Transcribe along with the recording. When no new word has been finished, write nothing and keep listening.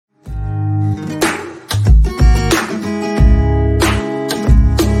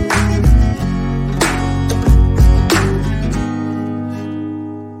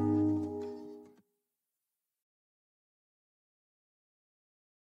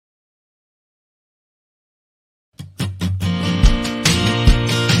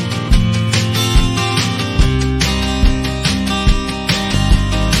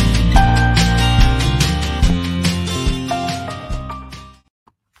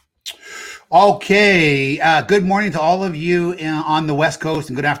Okay. Good morning to all of you on the West Coast,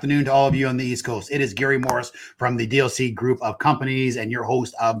 and good afternoon to all of you on the East Coast. It is Gary Morris from the DLC Group of Companies and your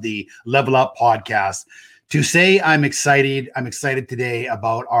host of the Level Up podcast. To say I'm excited today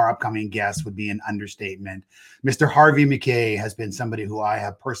about our upcoming guest would be an understatement. Mr. Harvey Mackay has been somebody who I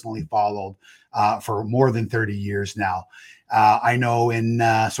have personally followed for more than 30 years now. I know in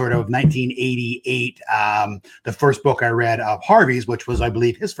sort of 1988, the first book I read of Harvey's, which was, I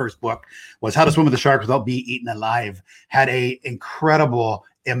believe, his first book, was How to Swim with the Sharks Without Being Eaten Alive, had a incredible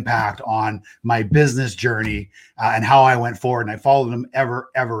impact on my business journey and how I went forward. And I followed him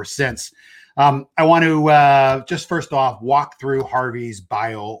ever since. I want to just first off walk through Harvey's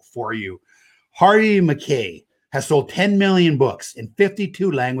bio for you. Harvey Mackay has sold 10 million books in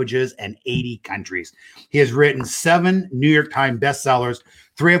 52 languages and 80 countries. He has written 7 New York Times bestsellers,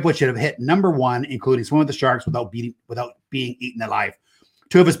 3 of which have hit #1, including Swim with the Sharks Without Being Eaten Alive.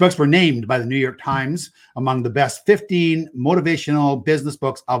 2 of his books were named by the New York Times among the best 15 motivational business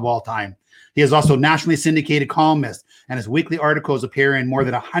books of all time. He is also a nationally syndicated columnist, and his weekly articles appear in more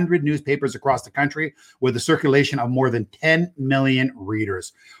than 100 newspapers across the country with a circulation of more than 10 million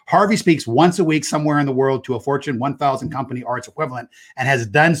readers. Harvey speaks once a week somewhere in the world to a Fortune 1000 company or its equivalent and has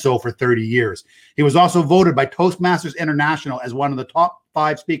done so for 30 years. He was also voted by Toastmasters International as one of the top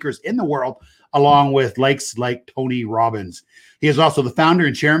 5 speakers in the world, along with likes like Tony Robbins. He is also the founder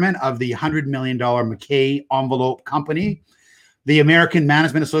and chairman of the $100 million Mackay Envelope Company. The American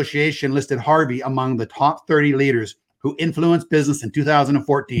Management Association listed Harvey among the top 30 leaders who influenced business in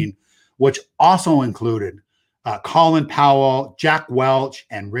 2014, which also included Colin Powell, Jack Welch,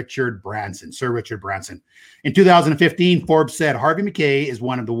 and Sir Richard Branson. In 2015, Forbes said Harvey Mackay is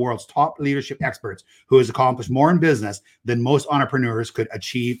one of the world's top leadership experts who has accomplished more in business than most entrepreneurs could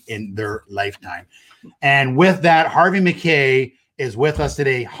achieve in their lifetime. And with that, Harvey Mackay is with us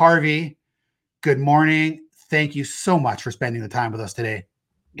today. Harvey, good morning. Thank you so much for spending the time with us today.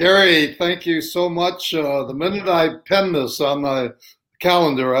 Gary, thank you so much. The minute I penned this on my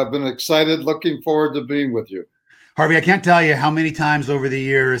calendar, I've been excited, looking forward to being with you. Harvey, I can't tell you how many times over the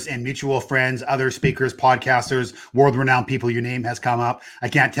years and mutual friends, other speakers, podcasters, world-renowned people, your name has come up. I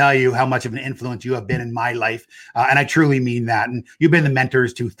can't tell you how much of an influence you have been in my life. And I truly mean that. And you've been the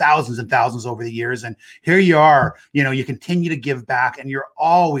mentors to thousands and thousands over the years. And here you are, you continue to give back and you're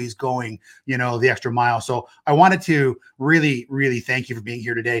always going, the extra mile. So I wanted to really, really thank you for being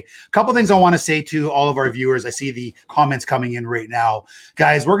here today. A couple things I want to say to all of our viewers. I see the comments coming in right now.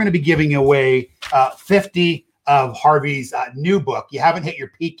 Guys, we're going to be giving away 50 of Harvey's new book. You haven't hit your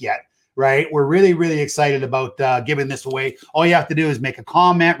peak yet, right? We're really, really excited about giving this away. All you have to do is make a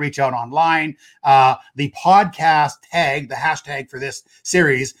comment, reach out online. The podcast tag, the hashtag for this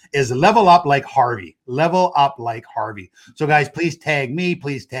series is Level Up Like Harvey. Level Up Like Harvey. So guys, please tag me,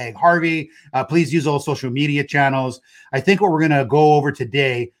 please tag Harvey. Please use all social media channels. I think what we're going to go over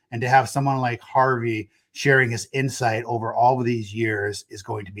today, and to have someone like Harvey sharing his insight over all of these years, is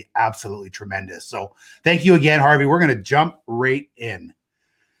going to be absolutely tremendous. So thank you again, Harvey. We're going to jump right in.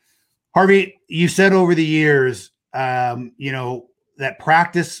 Harvey, you said over the years, that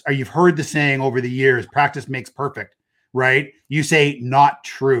practice, or you've heard the saying over the years, practice makes perfect, right? You say not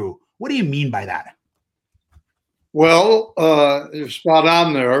true. What do you mean by that? Well, you're spot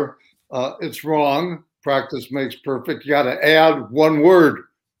on there. It's wrong. Practice makes perfect. You got to add one word,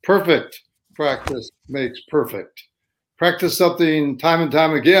 perfect. Practice makes perfect. Practice something time and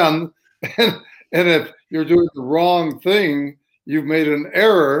time again. And if you're doing the wrong thing, you've made an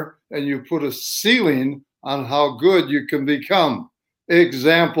error and you put a ceiling on how good you can become.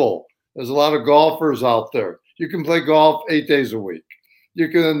 Example, there's a lot of golfers out there. You can play golf 8 days a week. You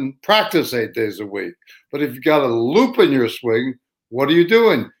can practice 8 days a week. But if you've got a loop in your swing, what are you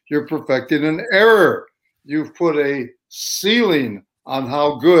doing? You're perfecting an error. You've put a ceiling on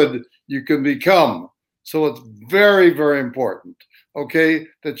how good you can become. So it's very, very important, okay,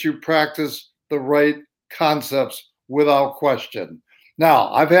 that you practice the right concepts without question.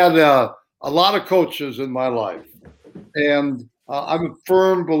 Now, I've had a lot of coaches in my life, and I'm a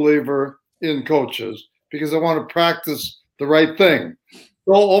firm believer in coaches because I want to practice the right thing.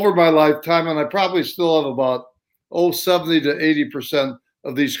 So over my lifetime, and I probably still have about 70 to 80%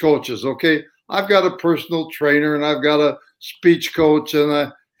 of these coaches, okay? I've got a personal trainer, and I've got a speech coach, and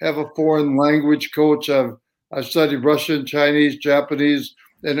I have a foreign language coach. I've studied Russian, Chinese, Japanese,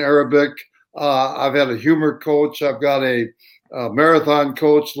 and Arabic. I've had a humor coach. I've got a marathon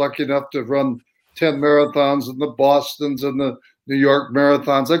coach, lucky enough to run 10 marathons in the Bostons and the New York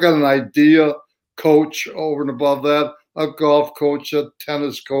marathons. I've got an idea coach over and above that, a golf coach, a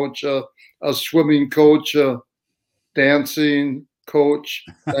tennis coach, a swimming coach, a dancing coach,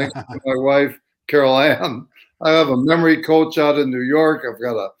 thanks to my wife, Carol Ann. I have a memory coach out in New York. I've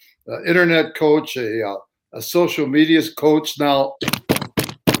got an internet coach, a social media coach. Now,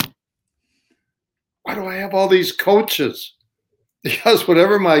 why do I have all these coaches? Because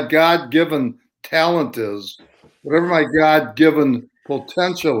whatever my God-given talent is, whatever my God-given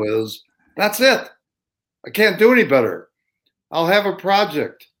potential is, that's it. I can't do any better. I'll have a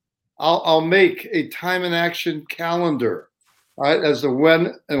project. I'll make a time and action calendar, right, as to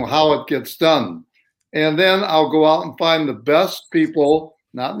when and how it gets done. And then I'll go out and find the best people,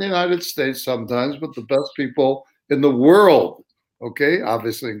 not in the United States sometimes, but the best people in the world, okay,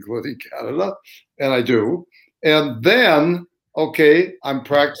 obviously including Canada, and I do. And then, okay, I'm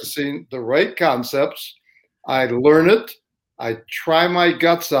practicing the right concepts. I learn it. I try my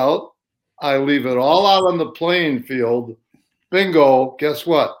guts out. I leave it all out on the playing field. Bingo, guess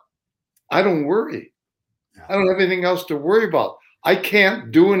what? I don't worry. I don't have anything else to worry about. I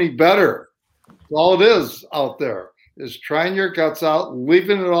can't do any better. All it is out there is trying your guts out,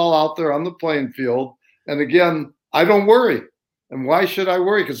 leaving it all out there on the playing field. And again, I don't worry. And why should I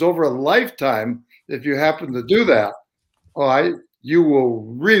worry? Because over a lifetime, if you happen to do that, you will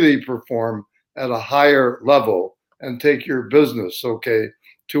really perform at a higher level and take your business, okay,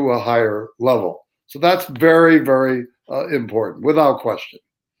 to a higher level. So that's very, very important, without question.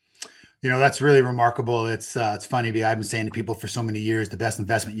 You know, that's really remarkable. It's funny because I've been saying to people for so many years, the best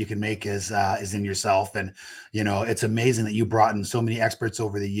investment you can make is in yourself. And, you know, it's amazing that you brought in so many experts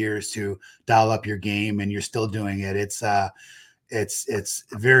over the years to dial up your game, and you're still doing it. It's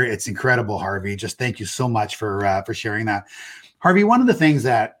incredible, Harvey. Just thank you so much for sharing that. Harvey, one of the things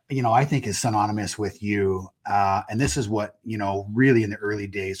that, you know, I think is synonymous with you, and this is what, you know, really in the early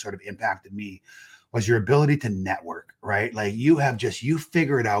days sort of impacted me, was your ability to network, right? Like you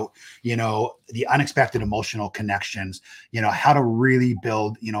figured out, you know, the unexpected emotional connections, you know, how to really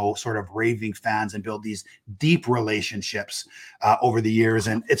build, you know, sort of raving fans and build these deep relationships over the years.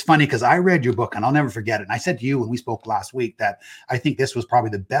 And it's funny because I read your book and I'll never forget it. And I said to you when we spoke last week that I think this was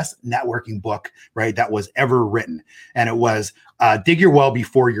probably the best networking book, right, that was ever written. And it was Dig Your Well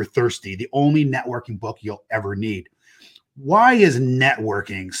Before You're Thirsty, the only networking book you'll ever need. Why is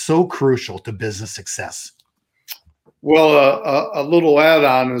networking so crucial to business success? Well, a little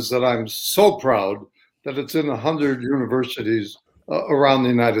add-on is that I'm so proud that it's in 100 universities around the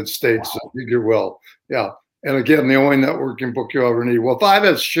United States. Wow. You do well. Yeah. And again, the only networking book you ever need. Well, if I had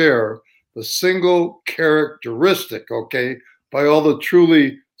to share the single characteristic, okay, by all the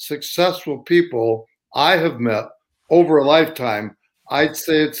truly successful people I have met over a lifetime, I'd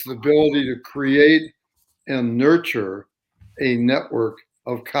say it's the ability to create and nurture a network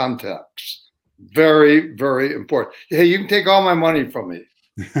of contacts. Very, very important. Hey, you can take all my money from me.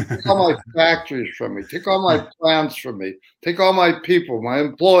 Take all my factories from me. Take all my plants from me. Take all my people, my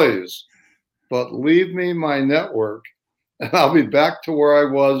employees. But leave me my network, and I'll be back to where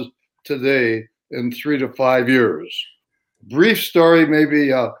I was today in 3 to 5 years. Brief story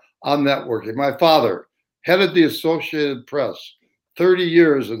maybe on networking. My father headed the Associated Press 30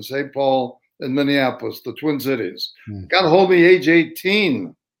 years in St. Paul in Minneapolis, the Twin Cities. Got a hold of me age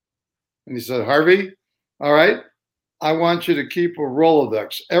 18. And he said, Harvey, all right, I want you to keep a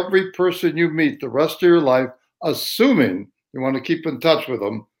Rolodex. Every person you meet the rest of your life, assuming you want to keep in touch with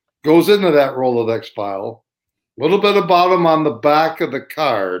them, goes into that Rolodex file. A little bit about them on the back of the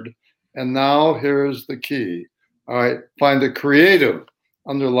card. And now here's the key. All right, find a creative,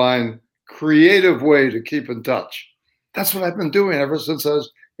 underline, creative way to keep in touch. That's what I've been doing ever since I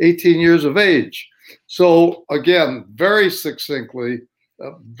was 18 years of age. So again, very succinctly,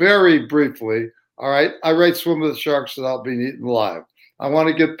 very briefly, all right, I write Swim with the Sharks Without Being Eaten Alive. I want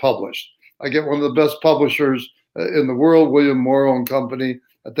to get published. I get one of the best publishers in the world, William Morrow and Company,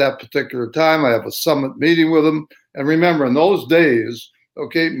 at that particular time. I have a summit meeting with them. And remember, in those days,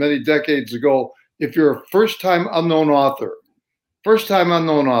 okay, many decades ago, if you're a first-time unknown author,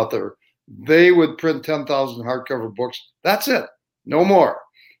 they would print 10,000 hardcover books. That's it. No more.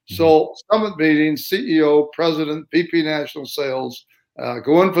 So summit meeting, CEO, president, VP national sales,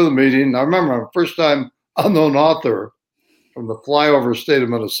 go in for the meeting. Now remember, I'm a first-time unknown author from the flyover state of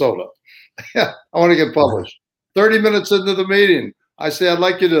Minnesota. I want to get published. 30 minutes into the meeting, I say, I'd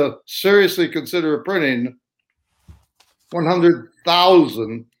like you to seriously consider printing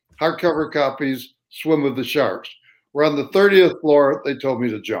 100,000 hardcover copies, Swim with the Sharks. We're on the 30th floor. They told me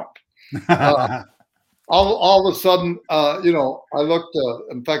to jump. All of a sudden, you know, I looked,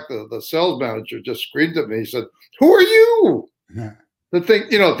 in fact, the sales manager just screamed at me. He said, who are you?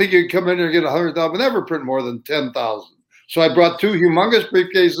 Think you come in here and get 100,000, but never print more than 10,000. So I brought 2 humongous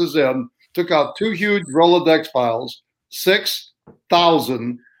briefcases in, took out 2 huge Rolodex files, 6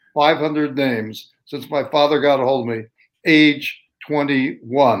 18,500 names since my father got a hold of me, age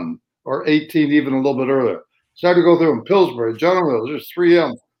 21 or 18, even a little bit earlier. Started to go through them. Pillsbury, General Mills, there's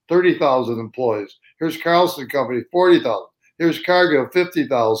 3M, 30,000 employees. Here's Carlson Company, 40,000. Here's Cargill,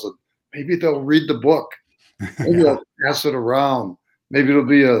 50,000. Maybe they'll read the book. Maybe they'll pass it around. Maybe it'll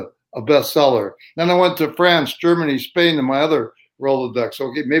be a bestseller. Then I went to France, Germany, Spain, and my other Rolodex.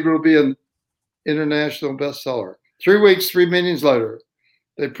 Okay, maybe it'll be an international bestseller. 3 weeks, 3 meetings later,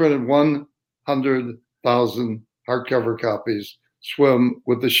 they printed 100,000 hardcover copies, Swim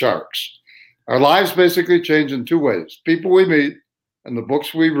with the Sharks. Our lives basically change in 2 ways. People we meet and the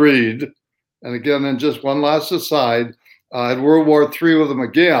books we read. And again, then just one last aside, I had World War III with them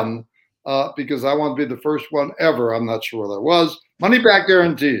again because I want to be the first one ever. I'm not sure what that was. Money back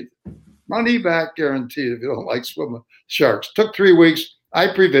guaranteed. Money back guaranteed if you don't like Swim with Sharks. Took 3 weeks.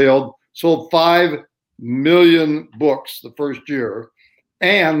 I prevailed. Sold 5 million books the first year.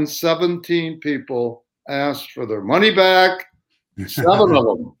 And 17 people asked for their money back. 7 of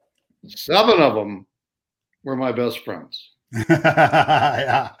them were my best friends.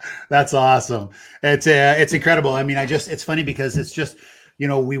 Yeah, that's awesome. It's incredible. I mean, it's funny because it's just,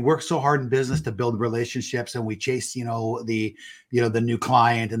 we work so hard in business to build relationships, and we chase, the new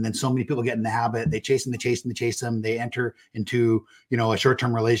client, and then so many people get in the habit. They chase them. They enter into, a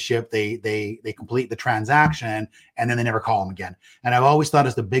short-term relationship. They complete the transaction, and then they never call them again. And I've always thought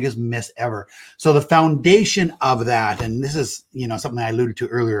it's the biggest miss ever. So the foundation of that, and this is, something I alluded to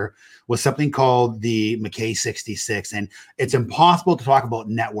earlier, was something called the McKay 66. And it's impossible to talk about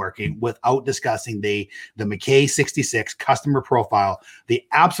networking without discussing the McKay 66 customer profile, the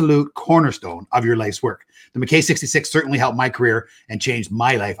absolute cornerstone of your life's work. The McKay 66 certainly helped my career and changed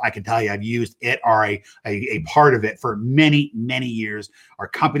my life. I can tell you, I've used it or a part of it for many, many years. Our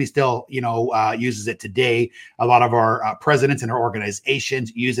company still, uses it today. A lot of our presidents and our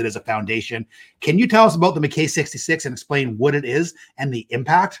organizations use it as a foundation. Can you tell us about the McKay 66 and explain what it is and the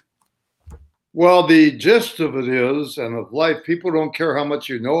impact? Well, the gist of it is, and of life, people don't care how much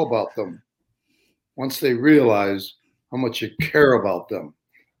you know about them once they realize how much you care about them.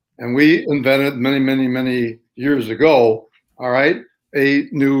 And we invented many, many, many years ago, all right, a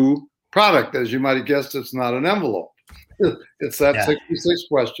new product. As you might have guessed, it's not an envelope. It's that 66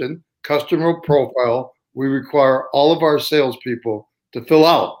 question customer profile we require all of our salespeople to fill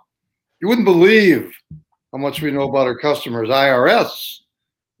out. You wouldn't believe how much we know about our customers. IRS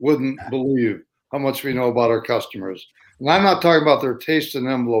wouldn't believe how much we know about our customers. And I'm not talking about their taste in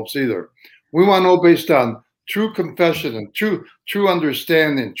envelopes either. We want to know based on true confession and true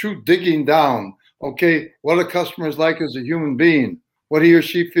understanding, true digging down. Okay, what a customer is like as a human being, what he or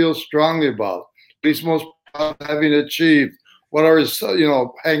she feels strongly about, what he's most proud of having achieved, what are his,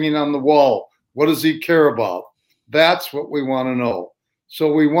 hanging on the wall, what does he care about? That's what we want to know.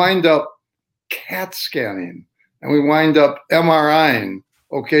 So we wind up CAT scanning and we wind up MRIing,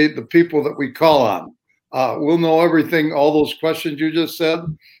 okay, the people that we call on. We'll know everything, all those questions you just said.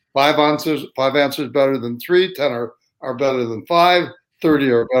 5 answers better than 3, 10 are better than 5,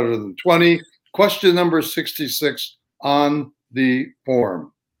 30 are better than 20. Question number 66 on the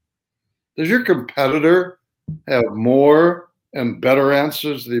form. Does your competitor have more and better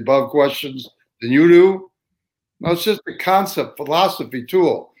answers to the above questions than you do? No, it's just a concept, philosophy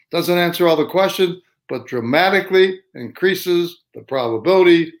tool. Doesn't answer all the questions, but dramatically increases the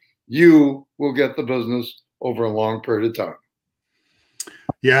probability you will get the business over a long period of time.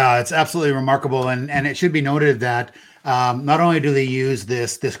 Yeah, it's absolutely remarkable. And it should be noted that not only do they use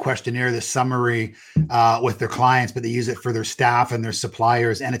this questionnaire, this summary with their clients, but they use it for their staff and their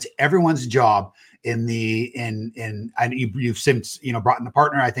suppliers. And it's everyone's job and you've since brought in a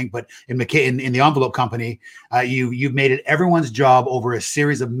partner, I think, but in McKay in the envelope company, you've made it everyone's job over a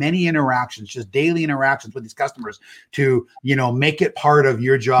series of many interactions, just daily interactions with these customers, to make it part of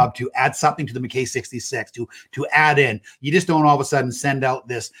your job to add something to the McKay 66, to add in. You just don't all of a sudden send out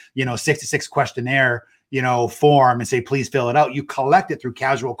this 66 questionnaire form and say, please fill it out. You collect it through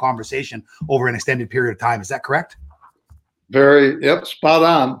casual conversation over an extended period of time. Is that correct? Spot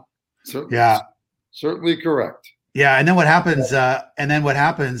on. Certainly correct. Yeah. And then what happens,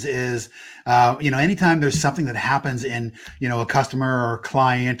 is, anytime there's something that happens in, a customer or a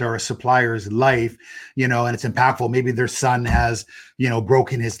client or a supplier's life, and it's impactful, maybe their son has,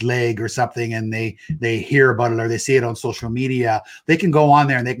 broken his leg or something, and they hear about it or they see it on social media, they can go on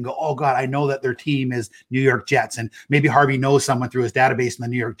there and they can go, oh God, I know that their team is New York Jets. And maybe Harvey knows someone through his database in the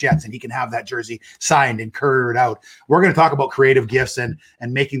New York Jets, and he can have that jersey signed and couriered out. We're going to talk about creative gifts and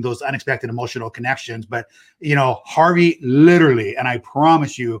making those unexpected emotional connections. But, Harvey literally, and I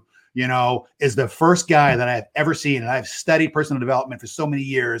promise you, is the first guy that I've ever seen, and I've studied personal development for so many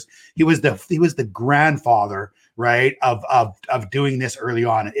years. He was the grandfather, right, of doing this early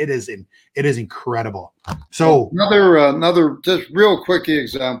on. It is incredible. So another just real quick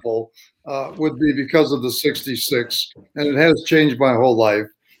example would be because of the 66, and it has changed my whole life.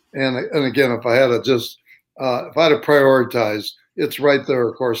 And again, if I had to prioritize, it's right there,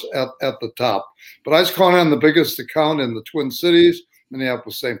 of course, at the top. But I was calling on the biggest account in the Twin Cities,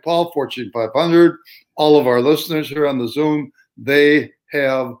 Minneapolis, St. Paul, Fortune 500. All of our listeners here on the Zoom, they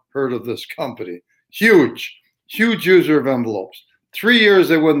have heard of this company. Huge user of envelopes. 3 years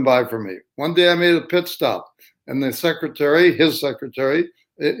they wouldn't buy from me. One day I made a pit stop, and his secretary,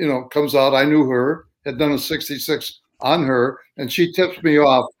 comes out. I knew her, had done a 66 on her, and she tips me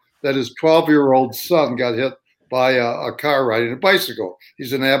off that his 12-year-old son got hit by a car riding a bicycle.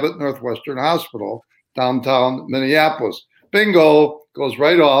 He's in Abbott Northwestern Hospital, downtown Minneapolis. Bingo, goes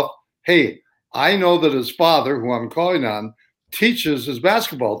right off. Hey, I know that his father, who I'm calling on, teaches his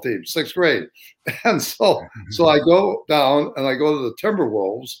basketball team, 6th grade. And so I go down and I go to the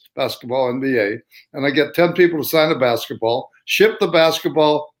Timberwolves basketball NBA, and I get 10 people to sign a basketball, ship the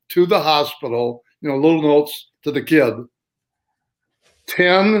basketball to the hospital, little notes to the kid.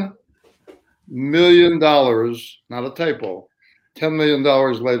 $10 million, not a typo, $10 million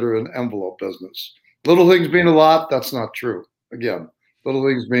later in envelope business. Little things mean a lot. That's not true. Again, little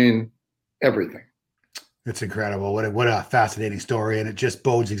things mean everything. It's incredible. What a fascinating story. And it just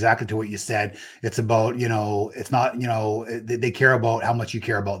bodes exactly to what you said. It's about, it's not, they care about how much you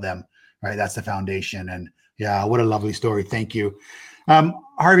care about them, right? That's the foundation. And yeah, what a lovely story. Thank you.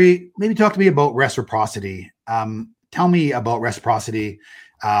 Harvey, maybe talk to me about reciprocity. Tell me about reciprocity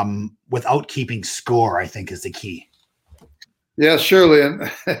without keeping score, I think is the key. Yeah, surely.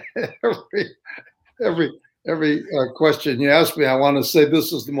 And every question you ask me, I want to say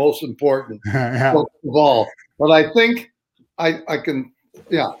this is the most important of all. But I think I can,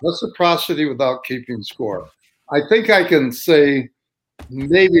 reciprocity without keeping score. I think I can say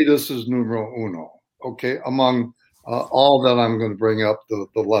maybe this is numero uno, okay, among all that I'm going to bring up, the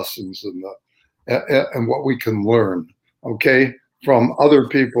lessons and what we can learn, okay, from other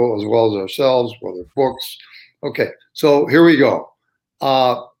people as well as ourselves, whether books. Okay, so here we go.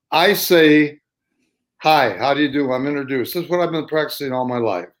 I say, hi, how do you do? I'm introduced. This is what I've been practicing all my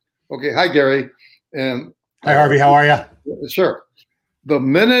life. Okay, hi, Gary. And hi, Harvey, how are you? Sure. The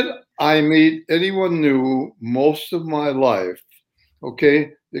minute I meet anyone new, most of my life,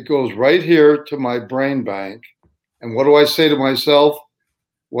 okay, it goes right here to my brain bank. And what do I say to myself?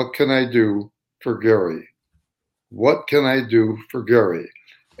 What can I do for Gary? What can I do for Gary?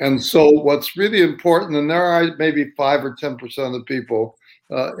 And so what's really important, and there are maybe 5 or 10% of the people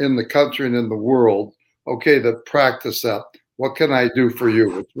in the country and in the world, okay, that practice that. What can I do for you?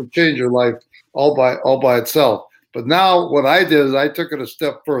 Which would change your life all by itself. But now what I did is I took it a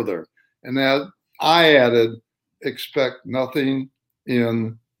step further, and that I added, expect nothing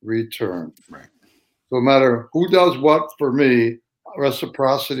in return. Right. So no matter who does what for me,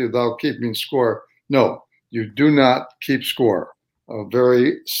 reciprocity without keeping score. No, you do not keep score. A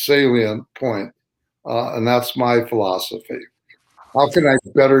very salient point, and that's my philosophy. How can I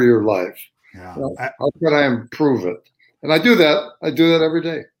better your life? Yeah. How can I improve it? And I do that every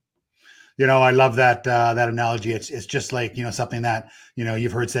day. I love that analogy. It's just like, something that,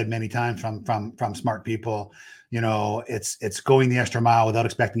 you've heard said many times from smart people. It's going the extra mile without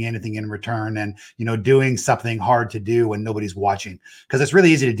expecting anything in return, and, doing something hard to do when nobody's watching, because it's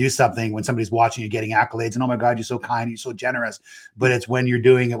really easy to do something when somebody's watching, you're getting accolades and, oh my God, you're so kind, you're so generous, but it's when you're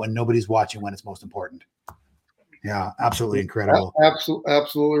doing it when nobody's watching, when it's most important. Yeah, absolutely incredible.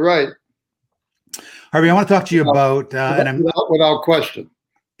 Absolutely right. Harvey, I want to talk to you about, without question.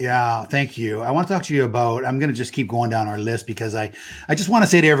 Yeah, thank you. I want to talk to you about, I'm going to just keep going down our list, because I just want to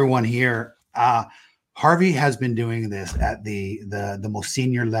say to everyone here, Harvey has been doing this at the most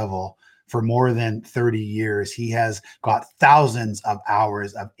senior level for more than 30 years. He has got thousands of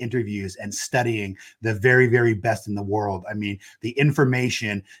hours of interviews and studying the very, very best in the world. I mean, the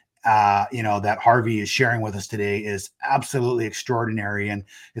information that Harvey is sharing with us today is absolutely extraordinary. And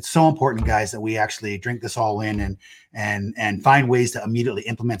it's so important, guys, that we actually drink this all in and find ways to immediately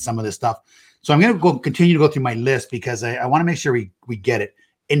implement some of this stuff. So I'm going to continue to go through my list, because I want to make sure we get it.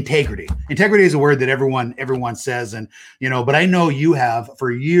 Integrity is a word that everyone says, and but I know you have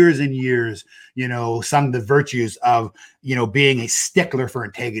for years and years sung the virtues of being a stickler for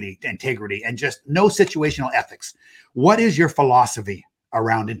integrity and just no situational ethics. What is your philosophy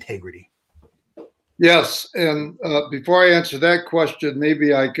around integrity? Yes, and before I answer that question,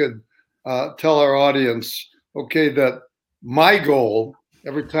 maybe I could tell our audience, okay, that my goal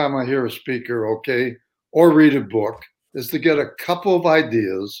every time I hear a speaker, okay, or read a book, is to get a couple of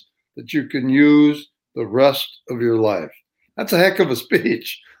ideas that you can use the rest of your life. That's a heck of a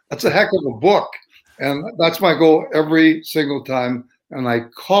speech. That's a heck of a book. And that's my goal every single time. And I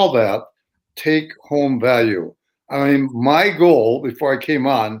call that take home value. I mean, my goal before I came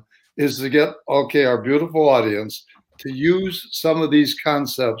on is to get, okay, our beautiful audience to use some of these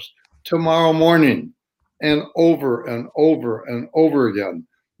concepts tomorrow morning and over and over and over again.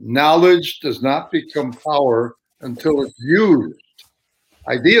 Knowledge does not become power until it's used.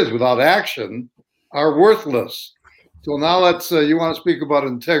 Ideas without action are worthless. So now let's. You want to speak about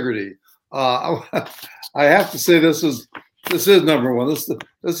integrity? I have to say this is number one. This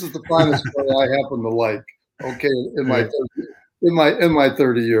is the finest story I happen to like. Okay, in my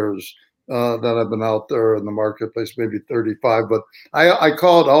 30 years that I've been out there in the marketplace, maybe 35. But I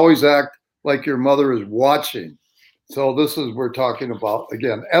call it always act like your mother is watching. So this is we're talking about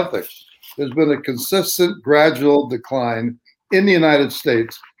again ethics. There's been a consistent gradual decline in the United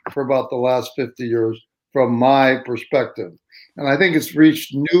States for about the last 50 years from my perspective. And I think it's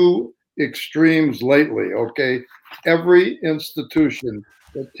reached new extremes lately, okay? Every institution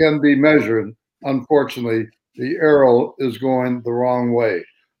that can be measured, unfortunately, the arrow is going the wrong way.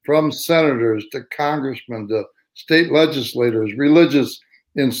 From senators to congressmen to state legislators, religious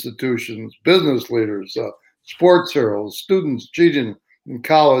institutions, business leaders, sports heroes, students cheating in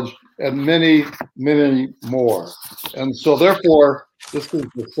college, and many, many more. And so, therefore, this is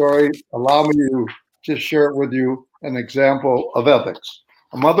the story. Allow me to just share it with you an example of ethics.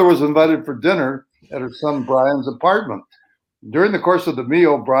 A mother was invited for dinner at her son Brian's apartment. During the course of the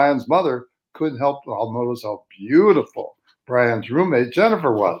meal, Brian's mother couldn't help but notice how beautiful Brian's roommate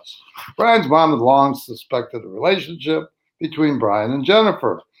Jennifer was. Brian's mom had long suspected a relationship between Brian and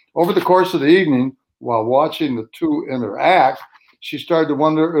Jennifer. Over the course of the evening, while watching the two interact, she started to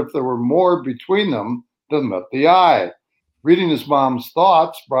wonder if there were more between them than met the eye. Reading his mom's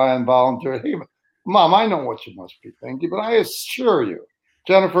thoughts, Brian volunteered, "Hey, Mom, I know what you must be thinking, but I assure you,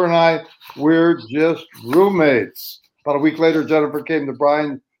 Jennifer and I, we're just roommates." About a week later, Jennifer came to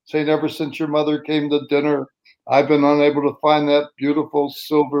Brian saying, "Ever since your mother came to dinner, I've been unable to find that beautiful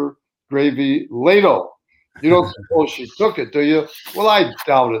silver gravy ladle. You don't suppose she took it, do you?" "Well, I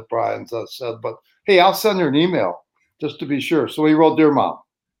doubt it," Brian said, "but hey, I'll send her an email just to be sure." So he wrote, "Dear Mom,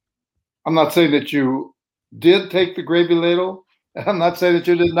 I'm not saying that you did take the gravy ladle, and I'm not saying that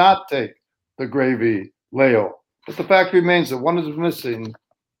you did not take the gravy ladle. But the fact remains that one has been missing.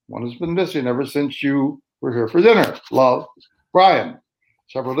 One has been missing ever since you were here for dinner. Love, Brian."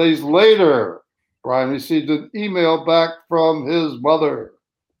 Several days later, Brian received an email back from his mother.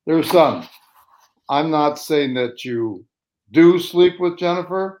 "Dear son, I'm not saying that you do sleep with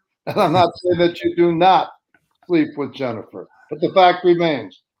Jennifer, and I'm not saying that you do not sleep with Jennifer. But the fact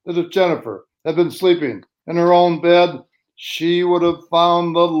remains that if Jennifer had been sleeping in her own bed, she would have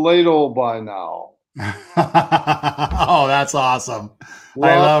found the ladle by now." Oh, that's awesome.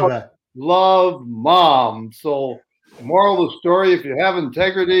 I love that. Love, Mom. So, moral of the story, if you have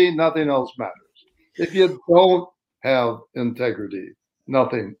integrity, nothing else matters. If you don't have integrity,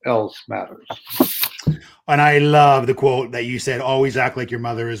 nothing else matters. And I love the quote that you said, "Always act like your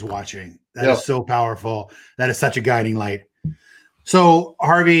mother is watching." That is so powerful. That is such a guiding light. So,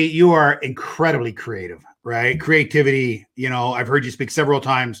 Harvey, you are incredibly creative, right? Creativity, I've heard you speak several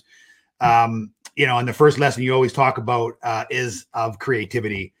times. And the first lesson you always talk about is of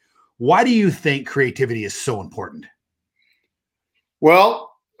creativity. Why do you think creativity is so important?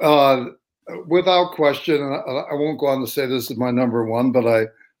 Well, without question, I won't go on to say this is my number one, but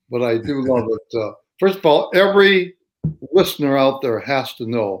I do love it. First of all, every listener out there has to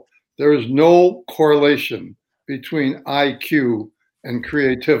know there is no correlation between IQ and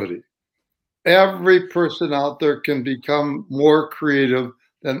creativity. Every person out there can become more creative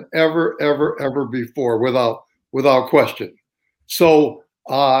than ever, ever, ever before, without question. So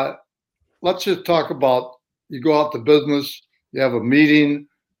let's just talk about, you go out to business, you have a meeting,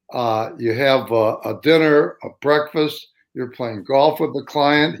 you have a dinner, a breakfast, you're playing golf with the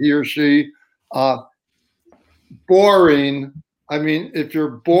client, he or she. Boring. I mean, if you're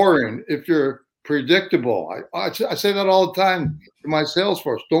boring, if you're predictable, I say that all the time to my sales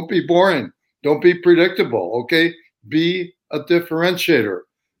force. Don't be boring. Don't be predictable. Okay. Be a differentiator.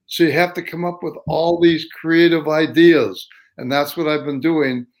 So you have to come up with all these creative ideas. And that's what I've been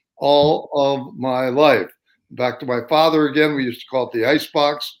doing all of my life. Back to my father again, we used to call it the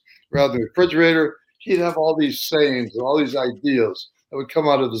icebox rather than the refrigerator. He'd have all these sayings and all these ideas that would come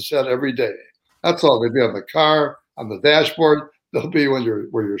out of the set every day. That's all. They'd be on the car, on the dashboard. They'll be when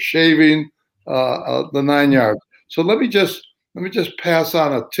you're shaving, the 9 yards. So let me just let me just pass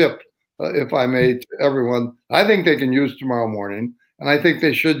on a tip, if I may, to everyone. I think they can use tomorrow morning, and I think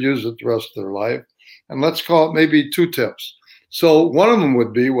they should use it the rest of their life. And let's call it maybe 2 tips. So one of them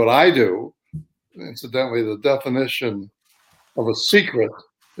would be what I do. Incidentally, the definition of a secret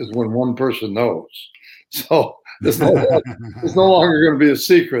is when one person knows. So it's no longer going to be a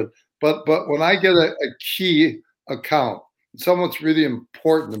secret. But when I get a key account, someone's really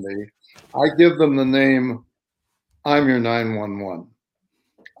important to me, I give them the name, I'm your 911.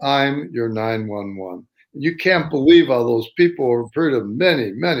 I'm your 911. You can't believe how those people over a period of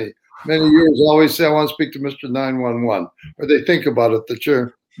many, many, many years always say, I want to speak to Mr. 911. Or they think about it that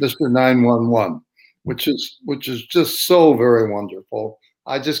you're Mr. 911, which is just so very wonderful.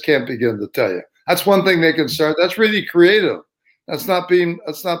 I just can't begin to tell you. That's one thing they can start. That's really creative. That's not being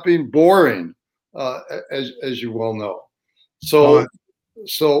boring, as you well know. So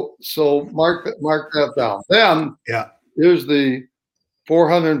mark that down. Then here's the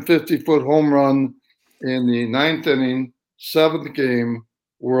 450-foot home run in the 9th inning, 7th game,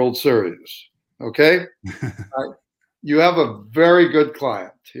 World Series. Okay, you have a very good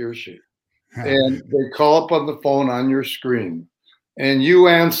client, he or she, and they call up on the phone on your screen, and you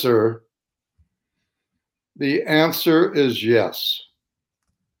answer. The answer is yes.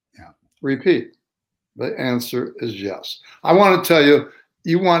 Yeah. Repeat. The answer is yes. I want to tell you,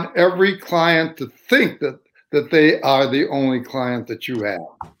 you want every client to think that they are the only client that you have.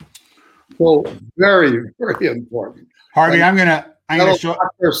 So very, very important. Harvey, I'm gonna show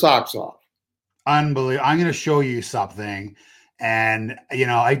their socks off. Unbelievable. I'm gonna show you something. And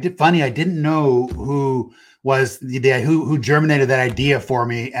I didn't know who was who germinated that idea for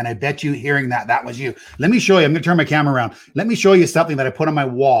me. And I bet you hearing that was you. Let me show you. I'm gonna turn my camera around. Let me show you something that I put on my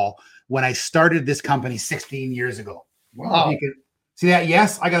wall when I started this company 16 years ago. Wow. You can see that?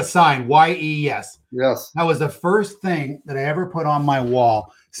 Yes, I got a sign. YES. Yes. That was the first thing that I ever put on my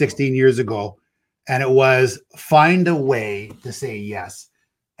wall 16 years ago. And it was find a way to say yes.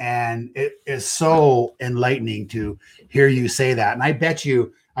 And it is so enlightening to hear you say that. And I bet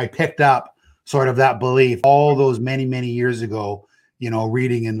you I picked up sort of that belief all those many, many years ago,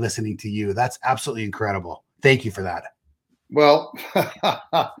 reading and listening to you. That's absolutely incredible. Thank you for that. Well,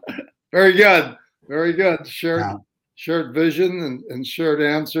 very good. Very good. Shared vision and shared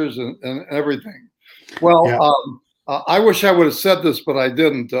answers and everything. Well, I wish I would have said this, but I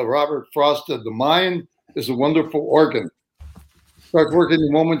didn't. Robert Frost said, the mind is a wonderful organ. Starts working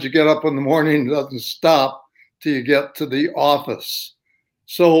the moment you get up in the morning, it doesn't stop till you get to the office.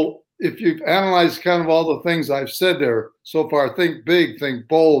 So if you've analyzed kind of all the things I've said there so far, think big, think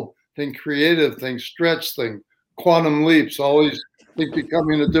bold, think creative, think stretch, think quantum leaps, always think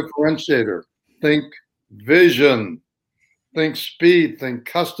becoming a differentiator, think vision, think speed, think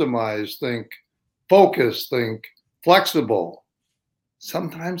customize, think focus, think flexible.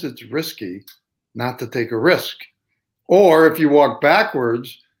 Sometimes it's risky not to take a risk. Or if you walk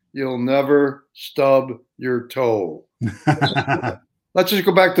backwards, you'll never stub your toe. Let's just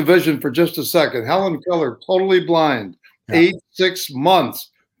go back to vision for just a second. Helen Keller, totally blind, 6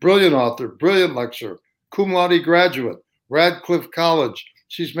 months, brilliant author, brilliant lecturer, cum laude graduate, Radcliffe College.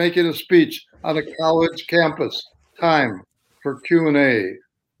 She's making a speech on a college campus. Time for Q&A.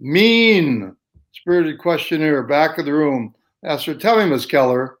 Mean spirited questionnaire, back of the room. Asked her, tell me, Ms.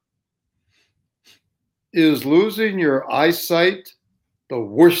 Keller, is losing your eyesight the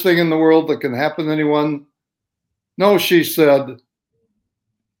worst thing in the world that can happen to anyone? No, she said,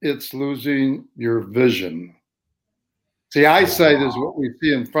 it's losing your vision. See, eyesight is what we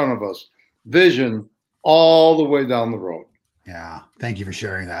see in front of us. Vision all the way down the road. Yeah. Thank you for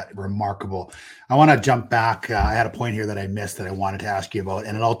sharing that. Remarkable. I want to jump back. I had a point here that I missed that I wanted to ask you about,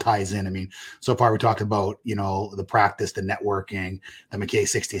 and it all ties in. I mean, so far we talked about, the practice, the networking, the McKay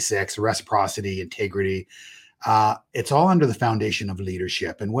 66, reciprocity, integrity. It's all under the foundation of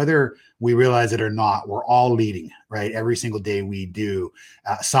leadership. And whether we realize it or not, we're all leading, right? Every single day we do,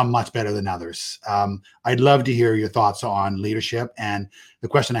 some much better than others. I'd love to hear your thoughts on leadership. And the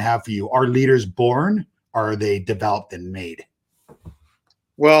question I have for you, are leaders born, or are they developed and made?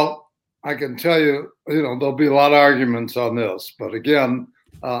 Well, I can tell you, there'll be a lot of arguments on this, but again,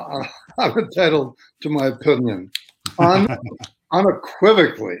 I'm entitled to my opinion.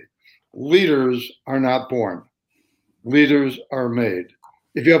 Unequivocally, leaders are not born. Leaders are made.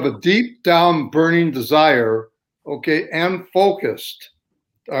 If you have a deep down burning desire, and focused,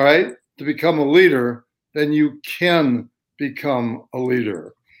 all right, to become a leader, then you can become a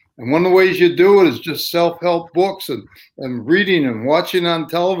leader. And one of the ways you do it is just self-help books and reading and watching on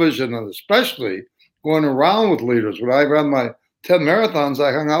television, and especially going around with leaders. When I ran my 10 marathons,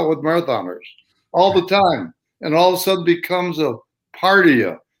 I hung out with marathoners all the time. and all of a sudden becomes a part of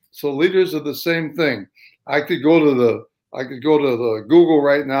you. So leaders are the same thing. I could go to the Google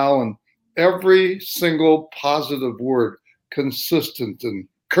right now, and every single positive word, consistent and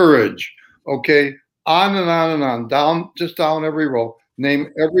courage, okay, on and on and on, down every row,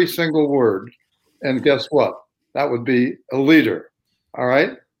 name every single word, and guess what? That would be a leader. All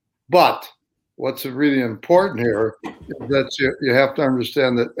right. But what's really important here is that you have to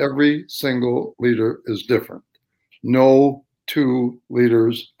understand that every single leader is different. No two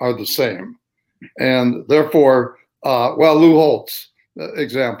leaders are the same. And therefore, Lou Holtz,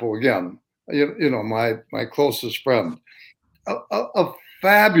 example again, my closest friend, a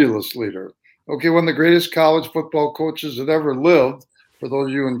fabulous leader. Okay, one of the greatest college football coaches that ever lived, for those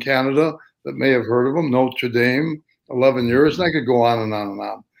of you in Canada that may have heard of him, Notre Dame, 11 years, and I could go on and on and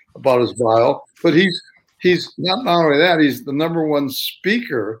on about his bio. But he's not only that, he's the number one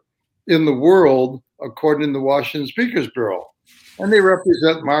speaker in the world, according to the Washington Speakers Bureau. And they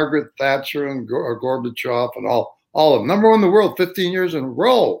represent Margaret Thatcher and Gorbachev and all of them. Number one in the world, 15 years in a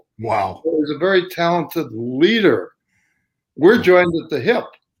row. Wow. So he's a very talented leader. We're joined at the hip.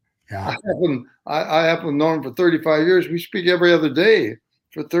 Yeah. I happen to know him for 35 years. We speak every other day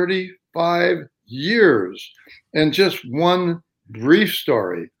for 35 years. And just one brief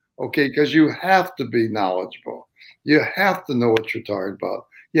story, okay, because you have to be knowledgeable. You have to know what you're talking about.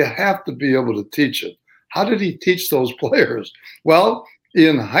 You have to be able to teach it. How did he teach those players? Well,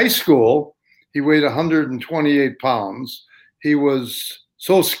 in high school, he weighed 128 pounds. He was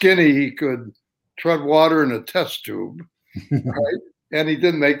so skinny he could tread water in a test tube, right? And he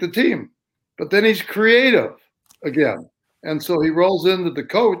didn't make the team. But then he's creative again. And so he rolls into the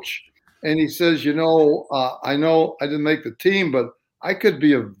coach and he says, I know I didn't make the team, but I could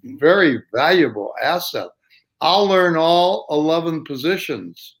be a very valuable asset. I'll learn all 11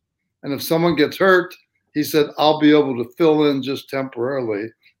 positions. And if someone gets hurt, he said, I'll be able to fill in just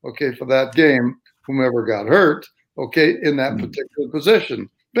temporarily, okay, for that game, whomever got hurt, okay, in that particular position.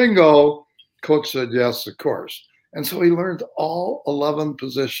 Bingo. Coach said, yes, of course. And so he learned all 11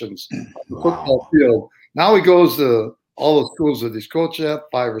 positions on the football field. Now he goes to all the schools that he's coached at,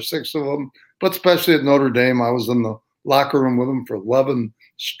 5 or 6 of them, but especially at Notre Dame. I was in the locker room with him for 11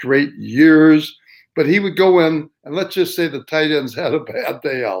 straight years. But he would go in, and let's just say the tight ends had a bad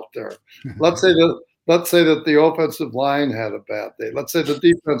day out there. Let's say that the offensive line had a bad day. Let's say the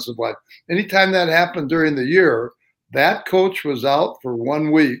defensive line. Anytime that happened during the year, that coach was out for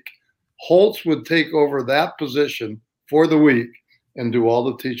 1 week. Holtz would take over that position for the week and do all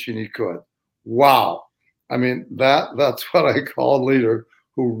the teaching he could. Wow. I mean, that's what I call a leader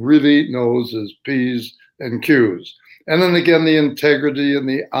who really knows his P's and Q's. And then again, the integrity and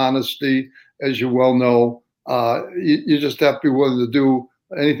the honesty, as you well know, you just have to be willing to do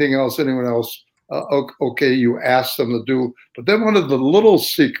anything else anyone else, you ask them to do. But then one of the little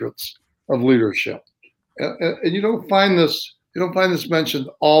secrets of leadership, and you don't find this mentioned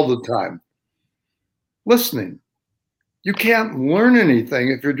all the time. Listening. You can't learn anything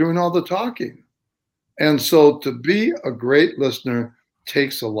if you're doing all the talking. And so to be a great listener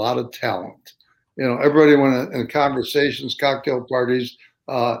takes a lot of talent. Everybody in conversations, cocktail parties,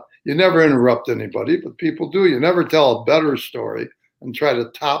 you never interrupt anybody, but people do. You never tell a better story and try to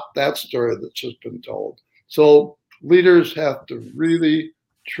top that story that's just been told. So leaders have to really,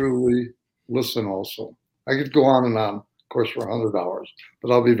 truly listen also. I could go on and on, of course, for 100 hours,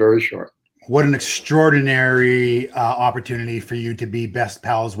 but I'll be very short. What an extraordinary opportunity for you to be best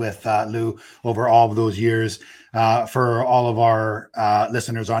pals with Lou over all of those years. For all of our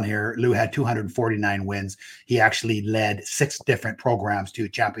listeners on here, Lou had 249 wins. He actually led 6 different programs to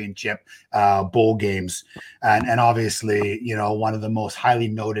championship bowl games. And obviously, one of the most highly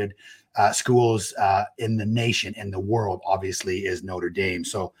noted schools in the nation, in the world, obviously, is Notre Dame.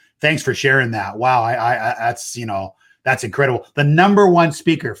 So thanks for sharing that. Wow. That's incredible. The number one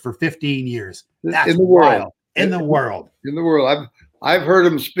speaker for 15 years. That's in the world. Wild. In the world. In the world. I've heard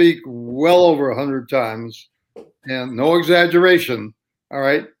him speak well over 100 times, and no exaggeration. All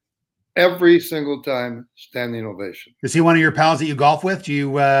right. Every single time, standing ovation. Is he one of your pals that you golf with? Do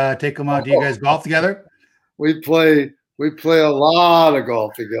you take him out? Do you guys golf together? We play a lot of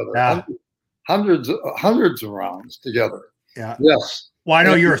golf together. Yeah. Hundreds of rounds together. Yeah. Yes. Well, I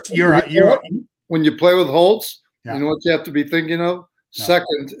know you're when you play with Holtz, yeah. You know what you have to be thinking of? No.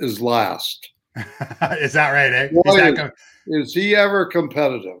 Second is last. Is that right? Eh? Is he ever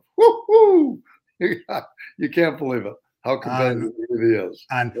competitive? Woo-hoo! You can't believe it. How competitive he is.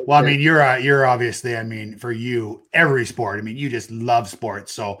 And well, I mean, you're obviously, for you, every sport. You just love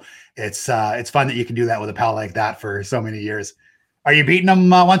sports, so it's fun that you can do that with a pal like that for so many years. Are you beating him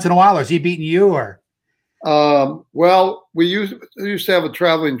once in a while, or is he beating you? Or Well, we used to have a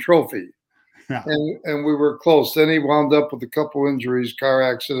traveling trophy, Yeah. and we were close. Then he wound up with a couple injuries, car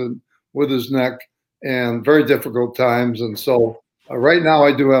accident with his neck, and very difficult times. And so right now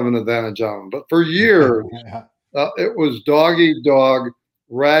I do have an advantage on him. But for years, Yeah. it was dog eat dog,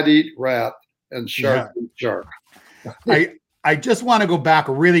 rat eat rat, and shark Yeah. eat shark. I just want to go back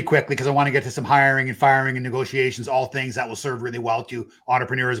really quickly because I want to get to some hiring and firing and negotiations, all things that will serve really well to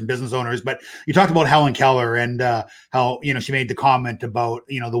entrepreneurs and business owners. But you talked about Helen Keller and how she made the comment about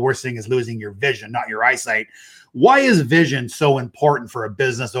the worst thing is losing your vision, not your eyesight. Why is vision so important for a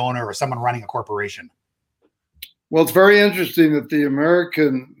business owner or someone running a corporation? Well, it's very interesting that the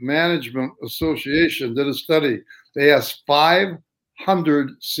American Management Association did a study. They asked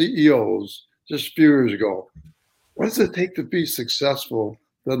 500 CEOs just a few years ago, what does it take to be successful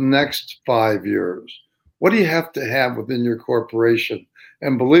the next 5 years? What do you have to have within your corporation?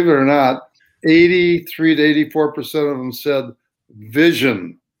 And believe it or not, 83 to 84% of them said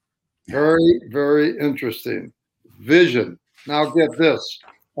vision. Very, very interesting. Vision. Now get this.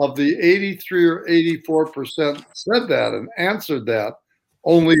 Of the 83 or 84% said that and answered that,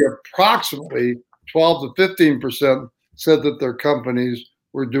 only approximately 12 to 15% said that their companies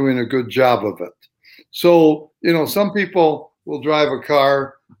were doing a good job of it. So, some people will drive a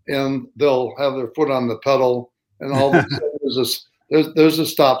car and they'll have their foot on the pedal, and all of a sudden there's a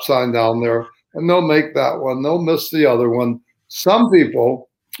stop sign down there, and they'll make that one. They'll miss the other one. Some people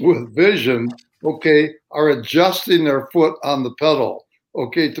with vision, okay, are adjusting their foot on the pedal,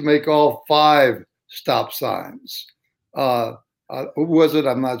 okay, to make all 5 stop signs. Who was it?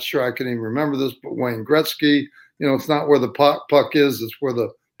 I'm not sure. I can even remember this, but Wayne Gretzky, it's not where the puck is, it's where the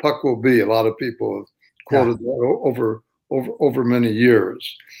puck will be. A lot of people have quoted that over many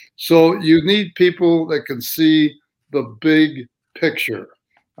years. So you need people that can see the big picture.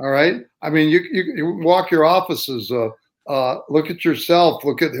 All right. I mean, you walk your offices, look at yourself,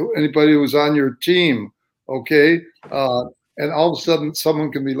 look at anybody who's on your team. Okay. And all of a sudden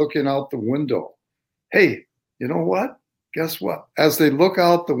someone can be looking out the window. Hey, you know what? Guess what? As they look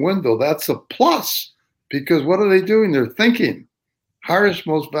out the window, that's a plus, because what are they doing? They're thinking. Hardest,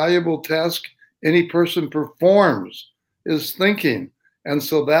 most valuable task any person performs is thinking. And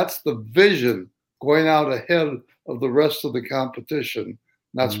so that's the vision going out ahead of the rest of the competition.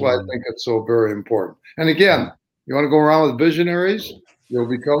 That's why I think it's so very important. And again, you want to go around with visionaries, you'll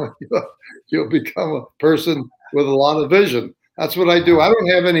become a person with a lot of vision. That's what I do. I don't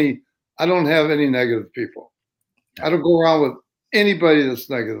have any negative people. I don't go around with anybody that's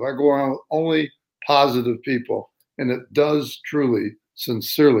negative. I go around with only positive people, and it does truly,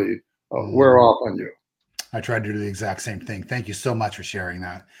 sincerely wear off on you. I tried to do the exact same thing. Thank you so much for sharing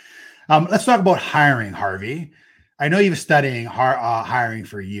that. Let's talk about hiring, Harvey. I know you've been studying hiring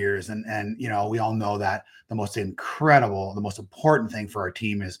for years, and we all know that the most important thing for our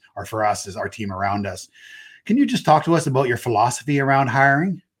team is our team around us. Can you just talk to us about your philosophy around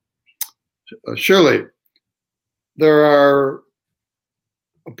hiring? Surely. There are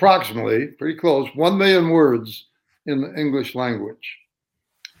approximately, pretty close, 1 million words in the English language.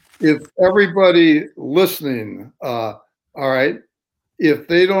 If everybody listening, all right, if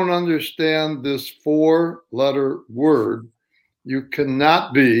they don't understand this 4-letter word, you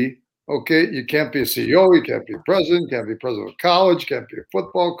cannot be, okay, you can't be a CEO, you can't be a president, you can't be president of college, you can't be a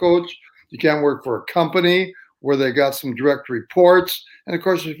football coach, you can't work for a company where they got some direct reports. And of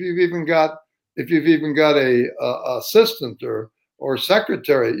course, if you've even got a assistant or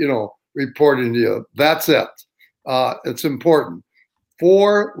secretary, reporting to you, that's it. It's important.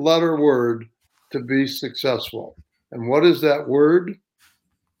 4-letter word to be successful. And what is that word?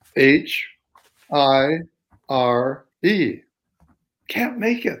 HIRE. Can't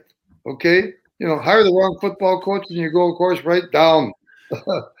make it. Okay. Hire the wrong football coach and you go, of course, right down.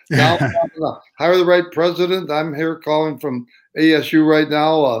 down. Hire the right president. I'm here calling from ASU right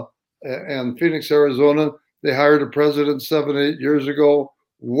now, and Phoenix, Arizona. They hired a president 7, 8 years ago.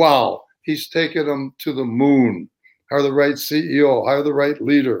 Wow. He's taken them to the moon. Hire the right CEO, hire the right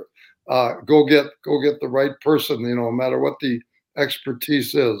leader, go get the right person, no matter what the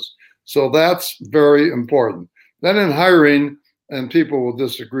expertise is. So that's very important. Then in hiring, and people will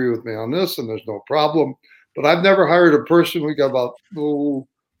disagree with me on this, and there's no problem, but I've never hired a person. We got about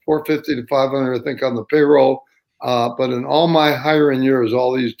 450 to 500, I think, on the payroll. But in all my hiring years,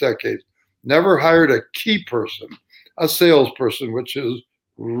 all these decades, never hired a key person, a salesperson, which is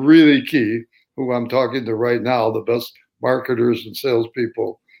really key, who I'm talking to right now, the best marketers and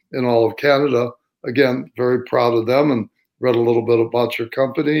salespeople in all of Canada. Again, very proud of them, and read a little bit about your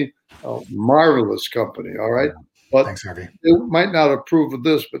company. Marvelous company, all right? But Thanks, Harvey. they might not approve of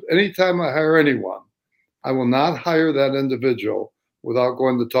this, but anytime I hire anyone, I will not hire that individual without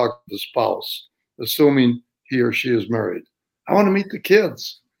going to talk to the spouse, assuming he or she is married. I want to meet the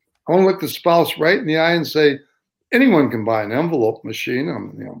kids. I want to look the spouse right in the eye and say, anyone can buy an envelope machine.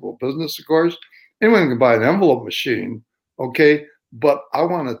 I'm in the envelope business, of course. Anyone can buy an envelope machine, okay? But I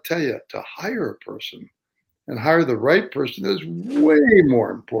want to tell you, to hire a person and hire the right person is way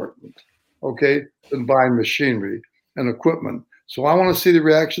more important, okay, than buying machinery and equipment. So I want to see the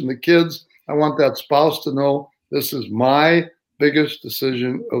reaction of the kids. I want that spouse to know this is my biggest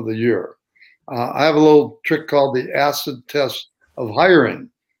decision of the year. I have a little trick called the acid test of hiring.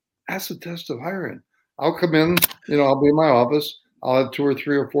 Acid test of hiring. I'll come in, I'll be in my office. I'll have 2 or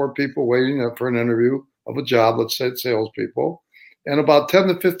 3 or 4 people waiting for an interview of a job, let's say salespeople. And about 10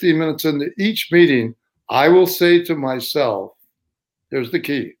 to 15 minutes into each meeting, I will say to myself, here's the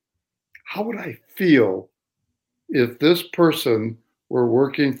key. How would I feel if this person were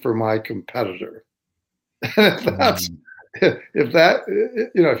working for my competitor? If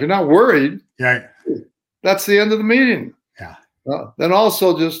you're not worried, right, that's the end of the meeting. Yeah. Then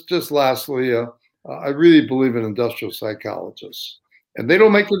also, just lastly, I really believe in industrial psychologists, and they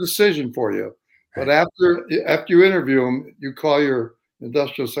don't make the decision for you. But after you interview them, you call your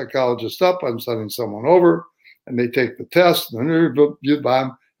industrial psychologist up. I'm sending someone over, and they take the test and interview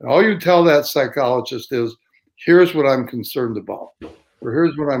them. And all you tell that psychologist is, here's what I'm concerned about, or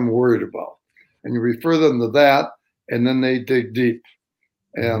here's what I'm worried about. And you refer them to that, and then they dig deep,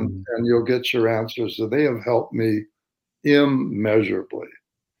 and you'll get your answers. So they have helped me immeasurably.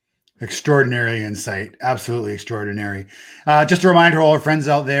 Extraordinary insight. Absolutely extraordinary. Just a reminder to all our friends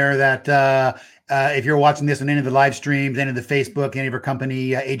out there that if you're watching this on any of the live streams, any of the Facebook, any of our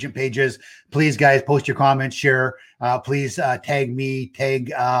company agent pages, please, guys, post your comments, share. Please tag me,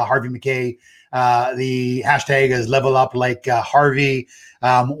 tag Harvey McKay. The hashtag is level up like Harvey.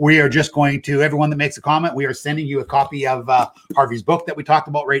 We are just going to, everyone that makes a comment, we are sending you a copy of Harvey's book that we talked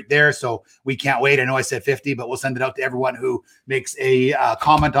about right there. So we can't wait. I know I said 50, but we'll send it out to everyone who makes a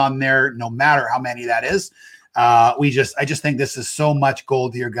comment on there, no matter how many that is. I just think this is so much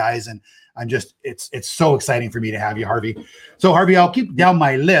gold here, guys. And it's so exciting for me to have you, Harvey. So Harvey, I'll keep down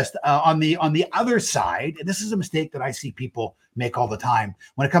my list on the other side. And this is a mistake that I see people make all the time.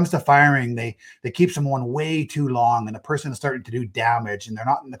 When it comes to firing, they keep someone way too long and the person is starting to do damage and they're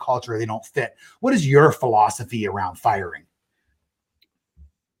not in the culture, they don't fit. What is your philosophy around firing?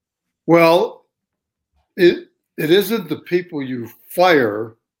 Well, it isn't the people you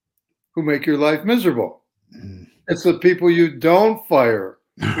fire who make your life miserable. It's the people you don't fire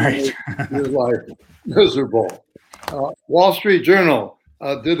who make your life miserable. Wall Street Journal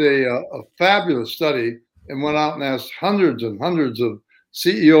did a fabulous study and went out and asked hundreds and hundreds of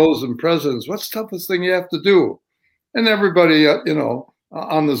CEOs and presidents, what's the toughest thing you have to do? And everybody,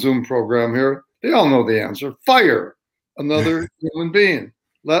 on the Zoom program here, they all know the answer. Fire another human being.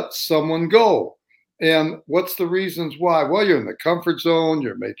 Let someone go. And what's the reasons why? Well, you're in the comfort zone.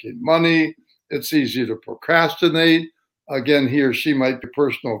 You're making money. It's easy to procrastinate. Again, he or she might be a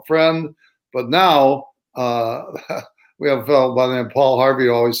personal friend. But now we have a fellow by the name of Paul Harvey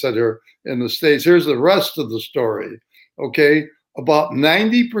always said here in the States, here's the rest of the story. Okay. About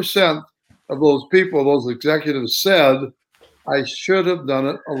 90% of those people, those executives said, I should have done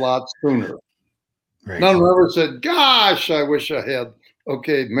it a lot sooner. Right. None ever said, gosh, I wish I had,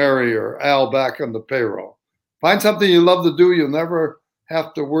 Mary or Al back on the payroll. Find something you love to do. You'll never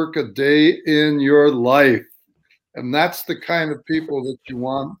have to work a day in your life. And that's the kind of people that you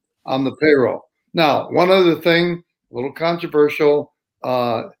want on the payroll. Now, one other thing, a little controversial.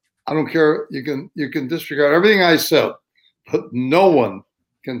 I don't care. You can disregard everything I said, but no one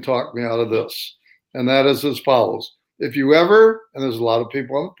can talk me out of this. And that is as follows. If you ever, and there's a lot of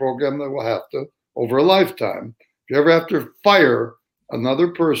people on the program that will have to, over a lifetime, if you ever have to fire another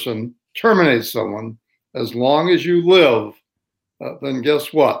person, terminate someone, as long as you live, then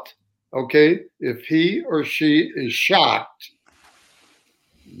guess what? If he or she is shocked,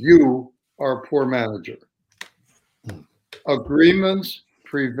 you are a poor manager. Agreements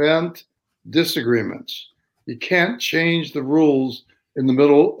prevent disagreements. You can't change the rules in the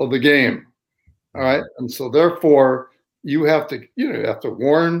middle of the game. All right. And so therefore you have to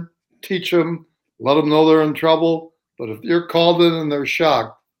warn, teach them, let them know they're in trouble. But if you're called in and they're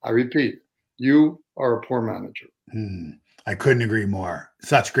shocked, I repeat, you are a poor manager. I couldn't agree more.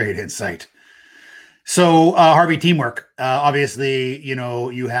 Such great insight. So Harvey, teamwork. Obviously,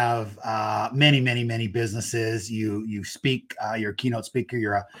 you have many businesses. You speak. You're a keynote speaker.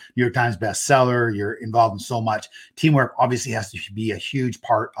 You're a New York Times bestseller. You're involved in so much. Teamwork obviously has to be a huge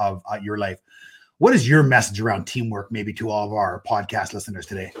part of your life. What is your message around teamwork, maybe to all of our podcast listeners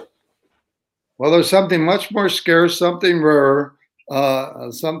today? Well, there's something much more scarce, something rare,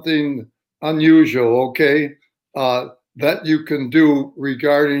 something unusual, okay, that you can do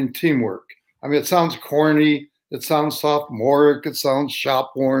regarding teamwork. I mean, it sounds corny, it sounds sophomoric, it sounds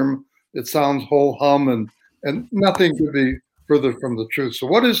shopworm, it sounds ho hum, and nothing could be further from the truth. So,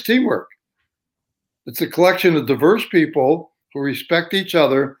 what is teamwork? It's a collection of diverse people who respect each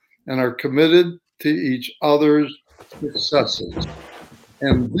other and are committed to each other's successes.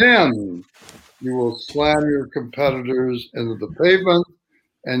 And then you will slam your competitors into the pavement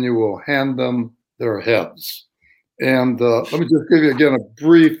and you will hand them their heads. And let me just give you again a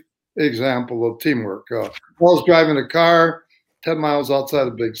brief example of teamwork. Paul's driving a car 10 miles outside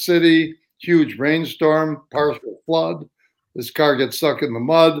a big city, huge rainstorm, partial flood. His car gets stuck in the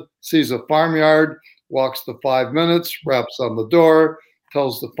mud, sees a farmyard, walks the 5 minutes, raps on the door,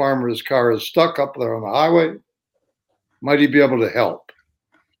 tells the farmer his car is stuck up there on the highway. Might he be able to help?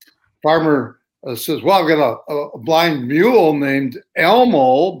 Farmer says, well, I've got a blind mule named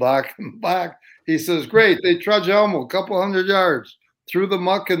Elmo back in the back. He says, great. They trudge Elmo a couple hundred yards through the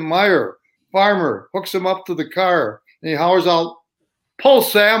muck and mire. Farmer hooks him up to the car and he hollers out, pull,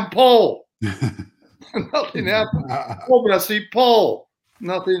 Sam, pull. Nothing happens. Pull, Bessie, pull.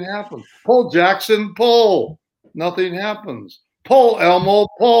 Nothing happens. Pull, Jackson, pull. Nothing happens. Pull, Elmo,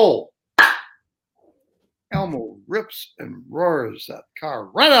 pull. Elmo rips and roars that car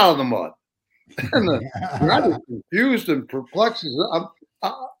right out of the mud. And the guy is confused and perplexed.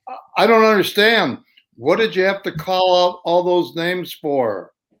 I don't understand. What did you have to call out all those names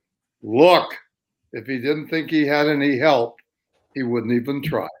for? Look, if he didn't think he had any help, he wouldn't even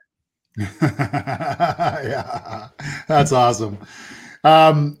try. Yeah, that's awesome.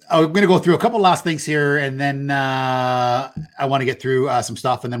 I'm going to go through a couple last things here, and then I want to get through some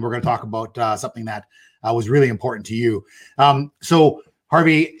stuff, and then we're going to talk about something that was really important to you. So,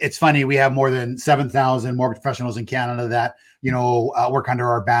 Harvey, it's funny. We have more than 7,000 mortgage professionals in Canada that work under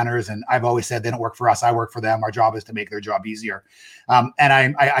our banners, and I've always said they don't work for us. I work for them. Our job is to make their job easier. And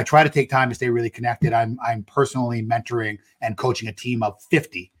I try to take time to stay really connected. I'm personally mentoring and coaching a team of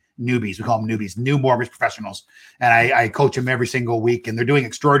 50 newbies. We call them newbies, new mortgage professionals. And I coach them every single week, and they're doing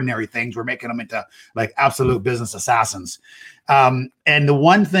extraordinary things. We're making them into like absolute business assassins. And the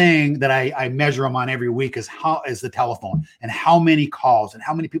one thing that I measure them on every week is the telephone and how many calls and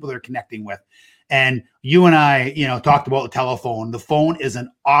how many people they're connecting with. And you and I, talked about the telephone. The phone is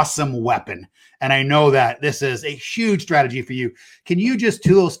an awesome weapon. And I know that this is a huge strategy for you. Can you just,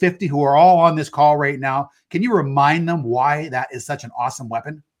 to those 50 who are all on this call right now, can you remind them why that is such an awesome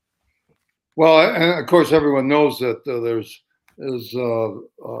weapon? Well, and of course, everyone knows that there's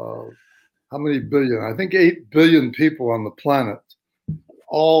how many billion? I think 8 billion people on the planet.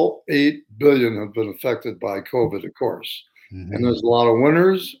 All 8 billion have been affected by COVID, of course. Mm-hmm. And there's a lot of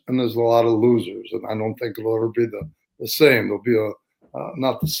winners and there's a lot of losers. And I don't think it'll ever be the same. There'll be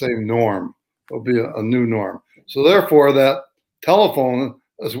not the same norm. There'll be a new norm. So therefore, that telephone,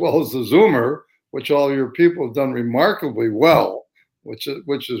 as well as the Zoomer, which all your people have done remarkably well, which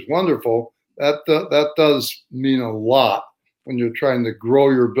is wonderful, that does mean a lot when you're trying to grow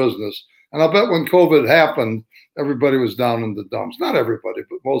your business. And I bet when COVID happened, everybody was down in the dumps. Not everybody,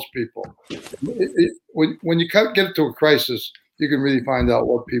 but most people. When you get to a crisis, you can really find out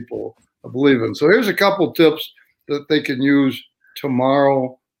what people believe in. So here's a couple tips that they can use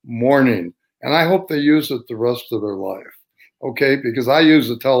tomorrow morning. And I hope they use it the rest of their life. Okay? Because I use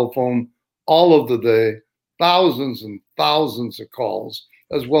the telephone all of the day, thousands and thousands of calls,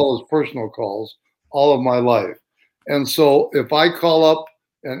 as well as personal calls, all of my life. And so if I call up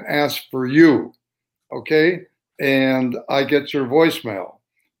and ask for you, okay, and I get your voicemail,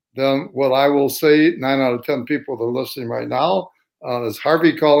 then what I will say, 9 out of 10 people that are listening right now, is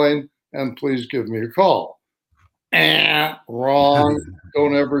Harvey calling, and please give me a call. Wrong.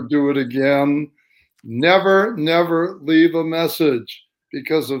 Don't ever do it again. Never leave a message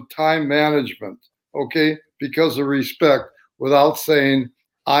because of time management, okay, because of respect, without saying,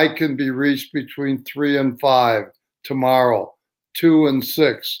 I can be reached between 3 and 5 tomorrow, 2 and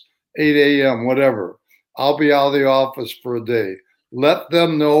 6, 8 a.m., whatever. I'll be out of the office for a day. Let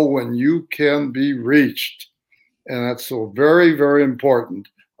them know when you can be reached. And that's so very, very important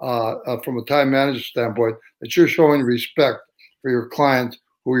from a time management standpoint, that you're showing respect for your client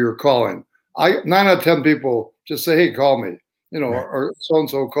who you're calling. 9 out of 10 people just say, hey, call me, or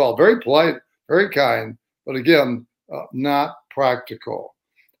so-and-so call. Very polite, very kind, but again, not practical.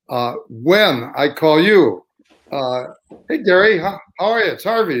 When I call you, hey, Gary, how are you? It's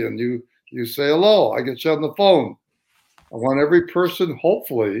Harvey. And you say hello. I get you on the phone. I want every person,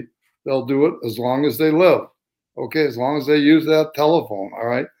 hopefully, they'll do it as long as they live. Okay, as long as they use that telephone. All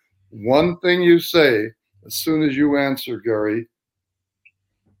right. one thing you say as soon as you answer, Gary,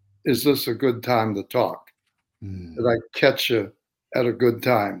 is this a good time to talk? Did I catch you at a good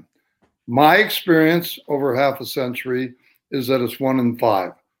time? My experience over half a century is that it's 1 in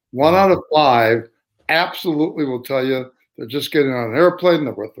 5. 1 out of 5 absolutely will tell you they're just getting on an airplane,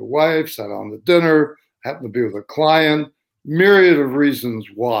 they're with their wife, sat down to dinner, happen to be with a client, myriad of reasons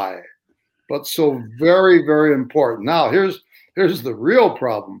why. But so very, very important. Now, here's the real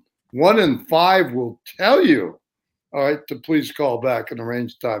problem. 1 in 5 will tell you, all right, to please call back and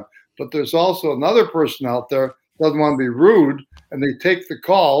arrange time. But there's also another person out there doesn't want to be rude, and they take the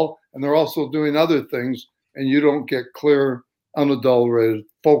call, and they're also doing other things, and you don't get clear, unadulterated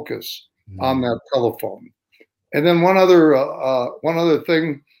focus on that telephone. And then one other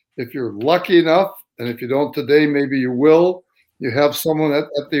thing, if you're lucky enough, and if you don't today, maybe you will, you have someone at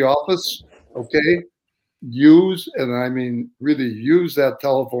the office, okay, use, and I mean really use that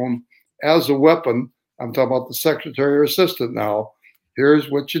telephone as a weapon. I'm talking about the secretary or assistant now. Here's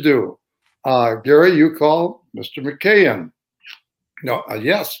what you do. Gary, you call Mr. McKay. No,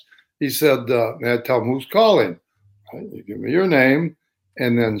 yes. He said, may I tell him who's calling? You give me your name.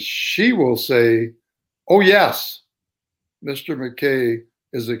 And then she will say, oh, yes, Mr. McKay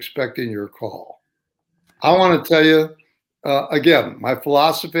is expecting your call. I want to tell you, again, my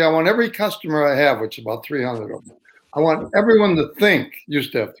philosophy, I want every customer I have, which is about 300 of them, I want everyone to think,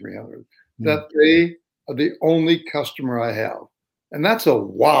 used to have 300, that they are the only customer I have. And that's a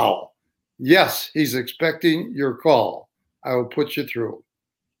wow. Yes, he's expecting your call. I will put you through.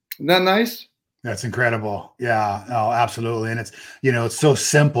 Isn't that nice? That's incredible. Yeah, no, absolutely. And it's, it's so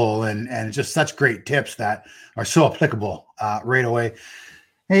simple and it's just such great tips that are so applicable right away.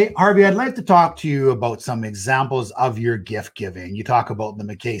 Hey, Harvey, I'd like to talk to you about some examples of your gift giving. You talk about the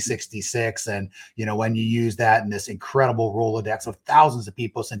McKay 66 and, when you use that in this incredible Rolodex of thousands of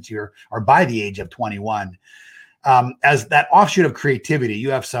people since you're, or by the age of 21. As that offshoot of creativity,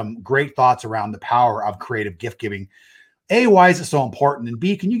 you have some great thoughts around the power of creative gift giving. A, why is it so important? And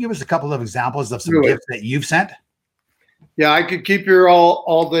B, can you give us a couple of examples of some gifts that you've sent? Yeah, I could keep you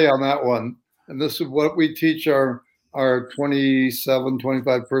all day on that one. And this is what we teach our 27,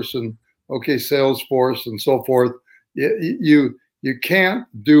 25 person, sales force and so forth. You can't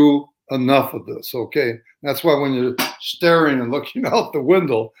do enough of this, okay? That's why when you're staring and looking out the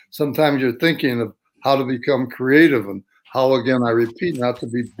window, sometimes you're thinking of how to become creative and how, again, I repeat, not to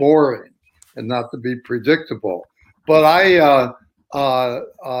be boring and not to be predictable. But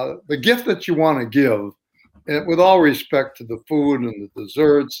the gift that you want to give, and with all respect to the food and the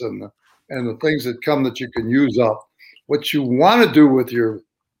desserts and the things that come that you can use up, what you want to do with your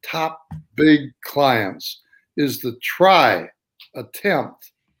top big clients is to try,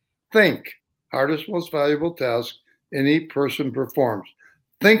 attempt, think, hardest, most valuable task any person performs.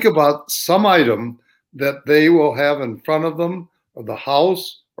 Think about some item that they will have in front of them or the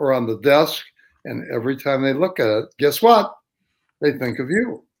house or on the desk. And every time they look at it, guess what? They think of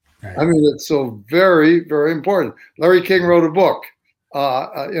you. Right. I mean, it's so very, very important. Larry King wrote a book.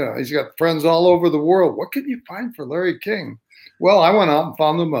 He's got friends all over the world. What can you find for Larry King? Well, I went out and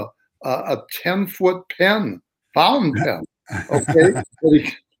found him a 10-foot pen, fountain pen.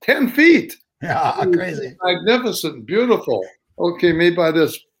 Okay, 10 feet. Yeah, crazy. Magnificent, beautiful. Okay, made by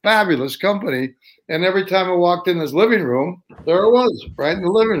this fabulous company. And every time I walked in his living room, there it was, right in the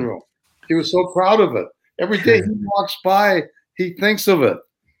living room. He was so proud of it. Every day he walks by, he thinks of it.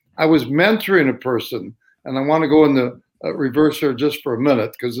 I was mentoring a person, and I want to go in the reverse here just for a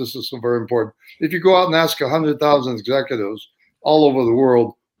minute because this is so very important. If you go out and ask 100,000 executives all over the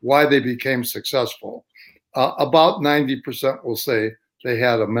world why they became successful, about 90% will say they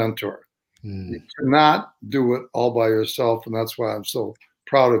had a mentor. You cannot do it all by yourself, and that's why I'm so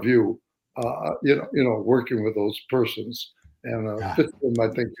proud of you. Working with those persons, and 50 of them,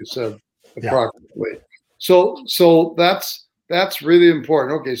 I think you said approximately. So that's really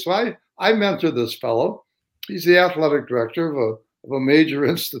important. Okay, so I mentor this fellow. He's the athletic director of a major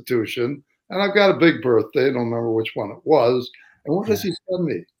institution, and I've got a big birthday. I don't remember which one it was. And what does he send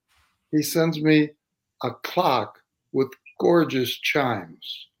me? He sends me a clock with gorgeous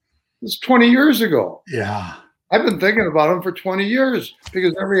chimes. It's 20 years ago. Yeah. I've been thinking about them for 20 years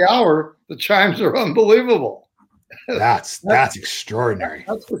because every hour the chimes are unbelievable. That's extraordinary.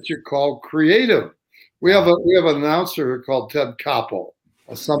 That's what you call creative. We have an announcer called Ted Koppel.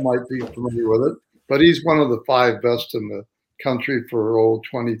 Some might be familiar with it, but he's one of the 5 best in the country for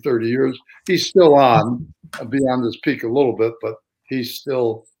 20, 30 years. He's still on, beyond his peak a little bit, but he's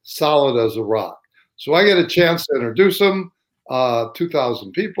still solid as a rock. So I get a chance to introduce him.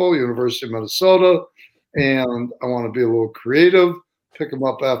 2,000 people, University of Minnesota. And I want to be a little creative, pick them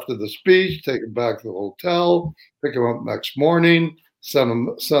up after the speech, take them back to the hotel, pick them up next morning, send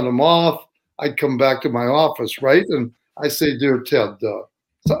them off. I'd come back to my office, right? And I say, "Dear Ted,"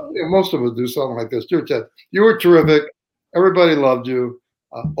 most of us do something like this. "Dear Ted, you were terrific. Everybody loved you.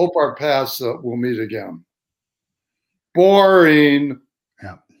 Hope our paths will meet again." Boring.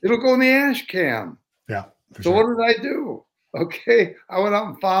 Yeah. It'll go in the ash can. Yeah. So Sure. what did I do? Okay, I went out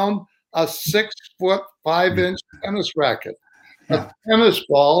and found a 6-foot 5-inch tennis racket, Yeah. a tennis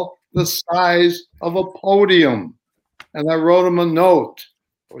ball the size of a podium, and I wrote him a note.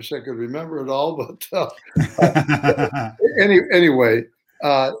 I wish I could remember it all, but anyway,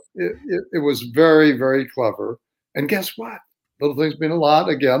 it was very, very clever. And guess what? Little things mean a lot.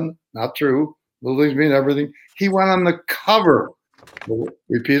 Again, not true. Little things mean everything. He went on the cover.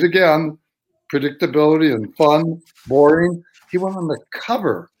 Repeat again. Predictability and fun, boring. He went on the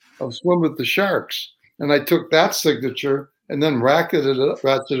cover of Swim with the Sharks. And I took that signature and then ratcheted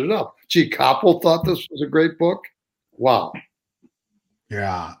it up. Gee, Koppel thought this was a great book. Wow.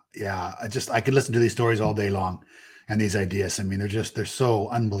 Yeah. I could listen to these stories all day long and these ideas. I mean, they're so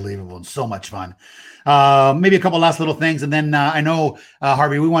unbelievable and so much fun. Maybe a couple last little things. And then I know,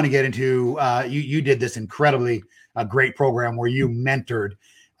 Harvey, we want to get into, you did this incredibly great program where you mentored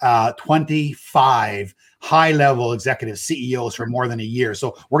 25 high-level executive CEOs for more than a year.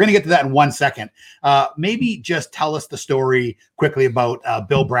 So we're going to get to that in 1 second. Maybe just tell us the story quickly about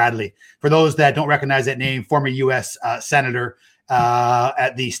Bill Bradley. For those that don't recognize that name, former U.S. Senator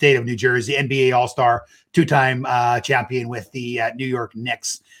at the state of New Jersey, NBA All-Star, two-time champion with the New York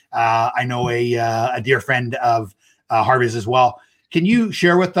Knicks. I know a dear friend of Harvey's as well. Can you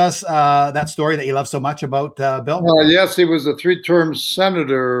share with us that story that you love so much about Bill? Yes, he was a 3-term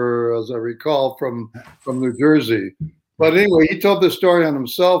senator, as I recall, from New Jersey. But anyway, he told this story on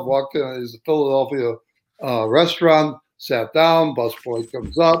himself. Walked in his Philadelphia restaurant, sat down. Busboy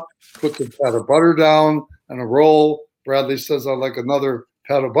comes up, puts a pat of butter down and a roll. Bradley says, "I'd like another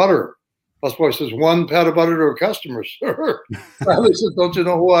pat of butter." Busboy says, "1 pat of butter to a customer, sir." Bradley says, "Don't you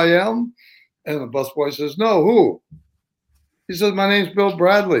know who I am?" And the busboy says, "No, who?" He says, "My name's Bill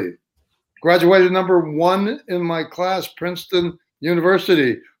Bradley. Graduated number 1 in my class, Princeton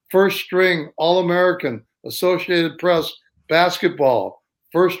University. First string All-American, Associated Press basketball.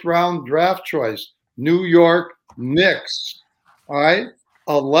 First round draft choice, New York Knicks. All right.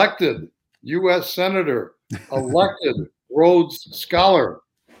 Elected U.S. Senator. Elected Rhodes Scholar.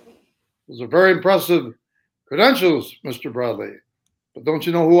 Those are very impressive credentials, Mr. Bradley. But don't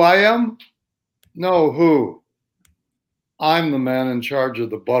you know who I am?" "No, who?" "I'm the man in charge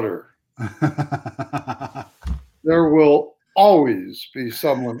of the butter." There will always be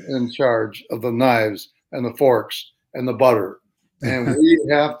someone in charge of the knives and the forks and the butter. And we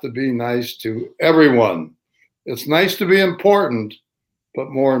have to be nice to everyone. It's nice to be important, but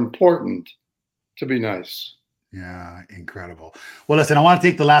more important to be nice. Yeah, incredible. Well, listen, I want to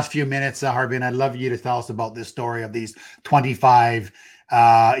take the last few minutes, Harvey, and I'd love you to tell us about this story of these 25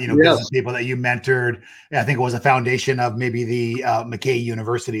 business people that you mentored. I think it was a foundation of maybe the McKay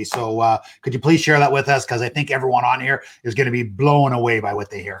University. So could you please share that with us? Because I think everyone on here is going to be blown away by what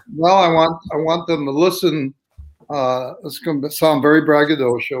they hear. Well, I want them to listen. It's going to sound very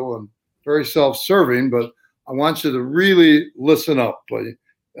braggadocio and very self-serving, but I want you to really listen up.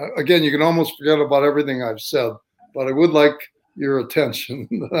 Again, you can almost forget about everything I've said, but I would like your attention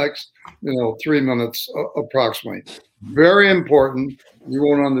in the next 3 minutes approximately. Very important. You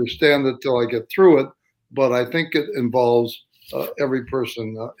won't understand it till I get through it, but I think it involves every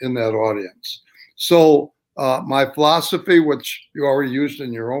person in that audience. So my philosophy, which you already used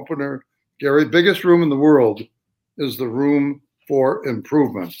in your opener, Gary, biggest room in the world is the room for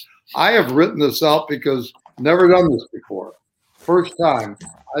improvement. I have written this out because never done this before. First time.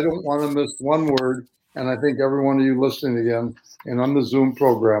 I don't want to miss one word, and I think every one of you listening again and on the Zoom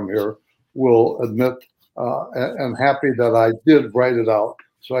program here will admit and happy that I did write it out,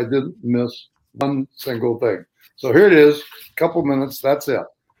 so I didn't miss one single thing. So here it is, a couple minutes, that's it.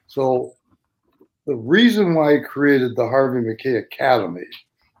 So the reason why I created the Harvey McKay Academy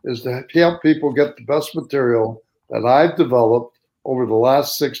is to help people get the best material that I've developed over the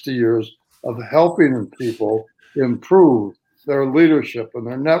last 60 years of helping people improve their leadership and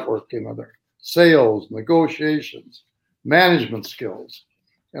their networking and their sales, negotiations, management skills.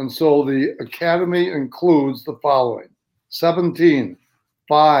 And so the Academy includes the following: 17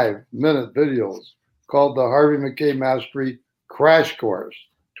 5-minute videos called the Harvey McKay Mastery Crash Course,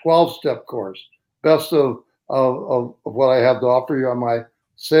 12-step course, best of what I have to offer you on my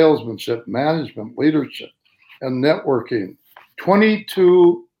salesmanship, management, leadership, and networking.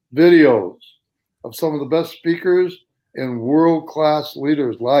 22 videos of some of the best speakers and world-class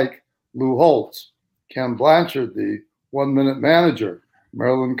leaders like Lou Holtz, Ken Blanchard, the one-minute manager.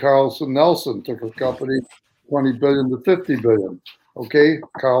 Marilyn Carlson Nelson took her company 20 billion to 50 billion. Okay,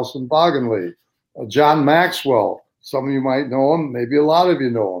 Carlson Boganley. John Maxwell, some of you might know him, maybe a lot of you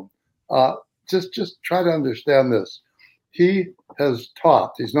know him. Just try to understand this. He has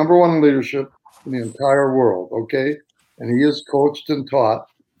taught, he's number one in leadership in the entire world, okay? And he has coached and taught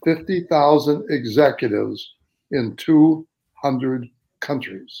 50,000 executives in 200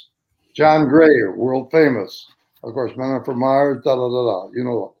 countries. John Gray, world famous, of course, Men Are From Mars, you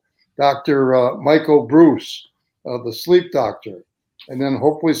know, Dr. Michael Bruce, the sleep doctor. And then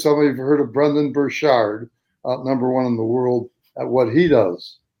hopefully some of you have heard of Brendan Burchard, number one in the world at what he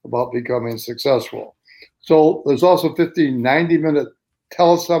does about becoming successful. So there's also 50 90-minute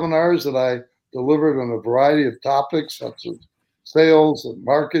teleseminars that I delivered on a variety of topics such as sales and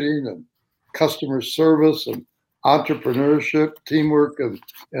marketing and customer service and entrepreneurship, teamwork,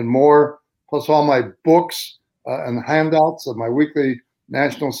 and more, plus all my books and handouts and my weekly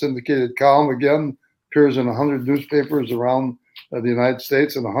national syndicated column, again, appears in 100 newspapers around the United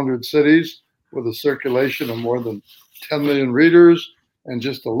States in 100 cities with a circulation of more than 10 million readers and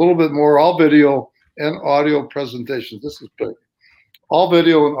just a little bit more, all video and audio presentations. This is big. All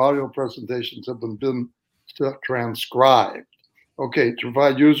video and audio presentations have been transcribed, okay, to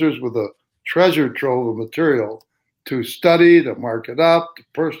provide users with a treasure trove of material to study, to mark it up, to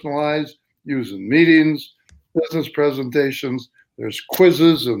personalize, use in meetings, business presentations. There's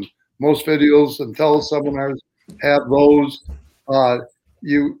quizzes, and most videos and teleseminars have those.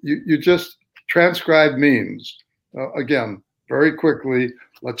 You just transcribe means. Again, very quickly,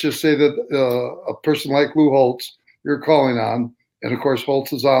 let's just say that a person like Lou Holtz you're calling on, and of course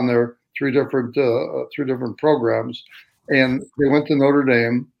Holtz is on there, three different programs, and they went to Notre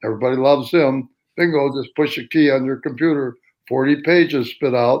Dame. Everybody loves him. Bingo, just push a key on your computer, 40 pages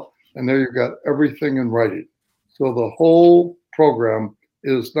spit out, and there you've got everything in writing. So the whole program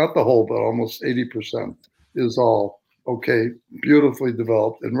is not the whole, but almost 80% is all okay, beautifully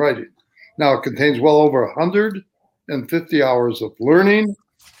developed in writing. Now it contains well over 150 hours of learning,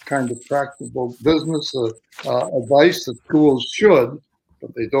 kind of practical business advice that schools should,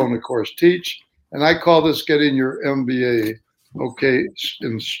 but they don't, of course, teach. And I call this getting your MBA, okay,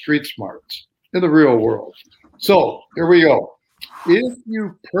 in street smarts, in the real world. So here we go. If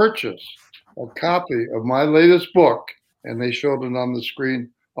you purchase a copy of my latest book, and they showed it on the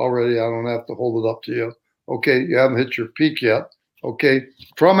screen already, I don't have to hold it up to you. Okay, you haven't hit your peak yet. Okay,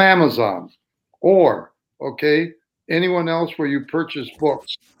 from Amazon or, okay, anyone else where you purchase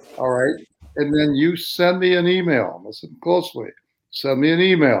books. All right. And then you send me an email. Listen closely. Send me an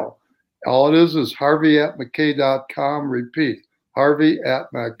email. All it is harvey@mackay.com. Repeat,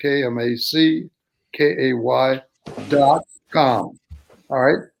 Harvey@Mackay, MACKAY.com. All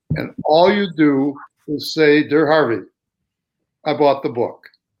right. And all you do is say, Dear Harvey, I bought the book.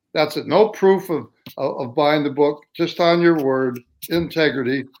 That's it. No proof of buying the book, just on your word,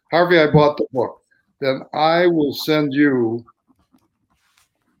 integrity. Harvey, I bought the book. Then I will send you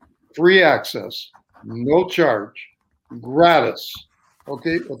free access, no charge, gratis.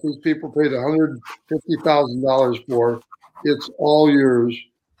 Okay, what these people paid $150,000 for, it's all yours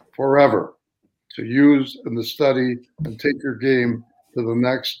forever to use in the study and take your game to the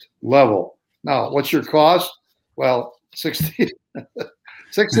next level. Now, what's your cost? Well, $16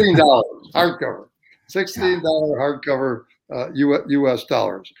 hardcover, $16 hardcover US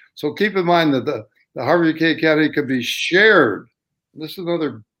dollars. So keep in mind that the Harvey K Academy can be shared. This is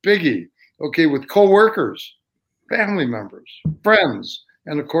another biggie, okay, with coworkers, family members, friends,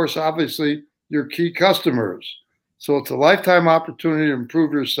 and of course, obviously, your key customers. So it's a lifetime opportunity to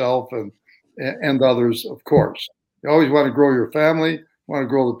improve yourself and others, of course. You always want to grow your family, you want to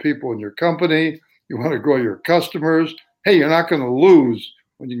grow the people in your company, you want to grow your customers. Hey, you're not going to lose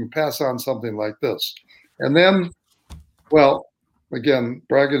when you can pass on something like this. And then, well, again,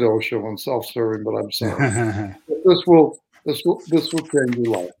 braggadocio and self-serving, but I'm sorry. This will change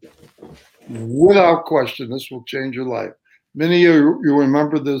your life. Without question, this will change your life. Many of you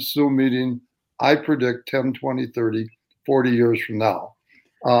remember this Zoom meeting, I predict 10, 20, 30, 40 years from now.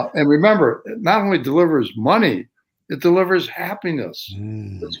 And remember, it not only delivers money, it delivers happiness.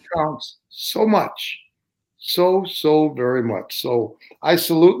 This counts so much, so very much. So I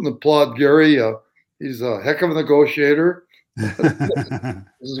salute and applaud Gary. He's a heck of a negotiator. This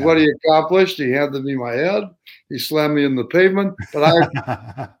is what he accomplished. He handed me my head. He slammed me in the pavement. But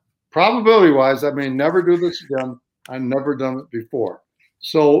I, probability-wise, I may never do this again. I've never done it before.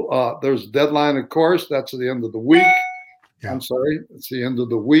 So there's a deadline, of course. That's at the end of the week. Yeah. I'm sorry. It's the end of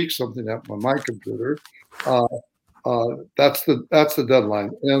the week. Something happened on my computer. That's the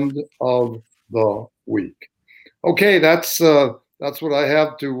deadline. End of the week. Okay, that's what I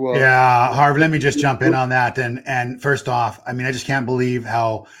have to. Yeah, Harv, let me just jump in on that. And first off, I mean, I just can't believe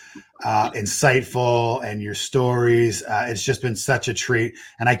how insightful and your stories. It's just been such a treat,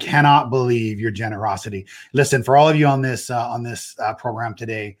 and I cannot believe your generosity. Listen, for all of you on this program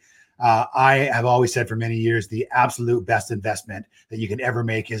today, I have always said for many years, the absolute best investment that you can ever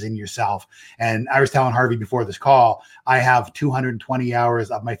make is in yourself. And I was telling Harvey before this call, I have 220 hours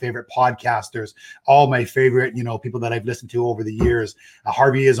of my favorite podcasters, all my favorite, people that I've listened to over the years.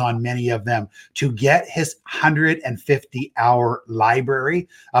 Harvey is on many of them. To get his 150-hour library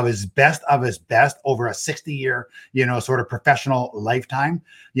of his best over a 60-year, sort of professional lifetime,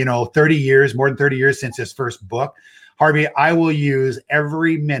 30 years, more than 30 years since his first book. Harvey, I will use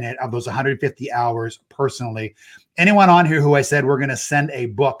every minute of those 150 hours personally. Anyone on here who I said we're going to send a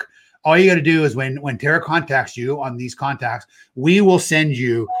book, all you got to do is when Tara contacts you on these contacts, we will send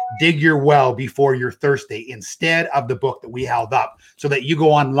you Dig Your Well Before You're Thirsty instead of the book that we held up, so that you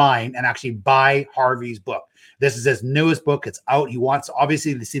go online and actually buy Harvey's book. This is his newest book. It's out. He wants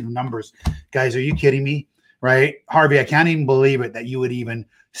obviously to see the numbers. Guys, are you kidding me? Right? Harvey, I can't even believe it that you would even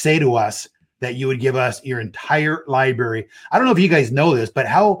say to us that you would give us your entire library. I don't know if you guys know this, but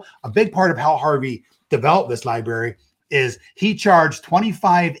how a big part of how Harvey developed this library is he charged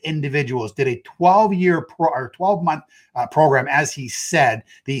 25 individuals, did a 12-month program. As he said,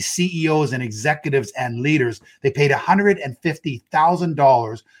 these CEOs and executives and leaders, they paid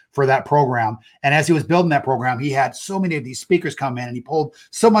 $150,000 for that program. And as he was building that program, he had so many of these speakers come in, and he pulled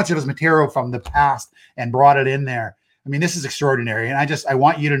so much of his material from the past and brought it in there. I mean, this is extraordinary. And I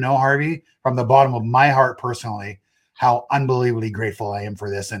want you to know, Harvey, from the bottom of my heart personally, how unbelievably grateful I am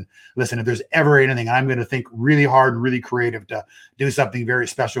for this. And listen, if there's ever anything, I'm going to think really hard, really creative to do something very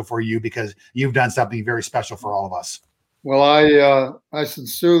special for you, because you've done something very special for all of us. Well, I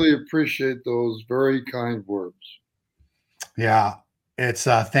sincerely appreciate those very kind words. Yeah. It's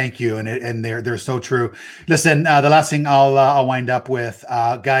thank you, and they're so true. Listen, the last thing I'll wind up with,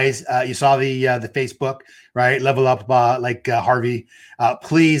 guys. You saw the Facebook, right? Level Up, like Harvey.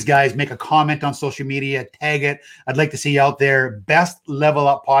 Please, guys, make a comment on social media, tag it. I'd like to see you out there. Best Level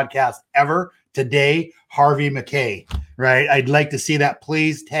Up podcast ever today, Harvey McKay. Right? I'd like to see that.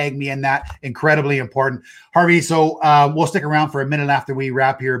 Please tag me in that. Incredibly important, Harvey. So we'll stick around for a minute after we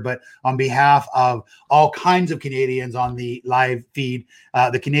wrap here. But on behalf of all kinds of Canadians on the live feed,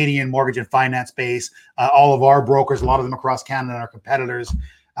 the Canadian mortgage and finance space, all of our brokers, a lot of them across Canada, and our competitors,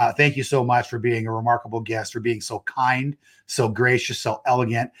 thank you so much for being a remarkable guest, for being so kind, so gracious, so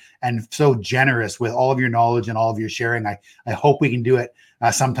elegant, and so generous with all of your knowledge and all of your sharing. I hope we can do it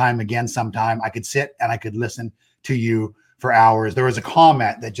sometime. I could sit and I could listen to you for hours. There was a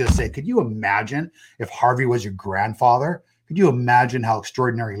comment that just said, could you imagine if Harvey was your grandfather? Could you imagine how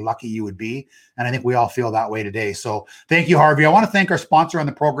extraordinarily lucky you would be? And I think we all feel that way today. So thank you, Harvey. I want to thank our sponsor on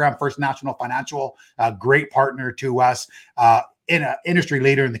the program, First National Financial, a great partner to us, in an industry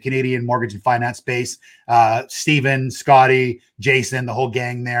leader in the Canadian mortgage and finance space. Stephen, Scotty, Jason, the whole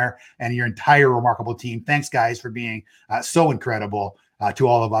gang there, and your entire remarkable team. Thanks, guys, for being so incredible to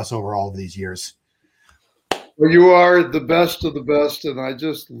all of us over all of these years. Well, you are the best of the best, and I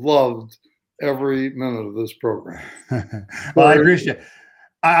just loved every minute of this program. Well, I appreciate it.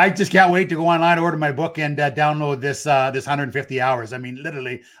 I just can't wait to go online, order my book, and download this 150 hours. I mean,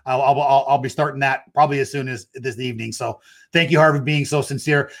 literally, I'll be starting that probably as soon as this evening. So thank you, Harvey, for being so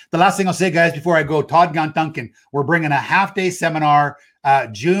sincere. The last thing I'll say, guys, before I go, Todd Duncan, we're bringing a half-day seminar,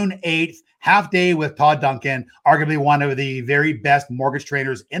 June 8th, half day with Todd Duncan, arguably one of the very best mortgage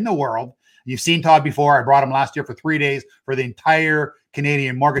trainers in the world. You've seen Todd before. I brought him last year for 3 days for the entire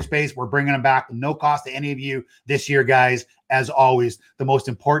Canadian mortgage space. We're bringing him back, no cost to any of you this year, guys. As always, the most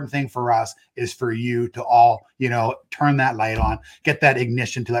important thing for us is for you to all, turn that light on, get that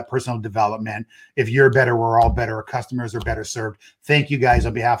ignition to that personal development. If you're better, we're all better. Our customers are better served. Thank you, guys,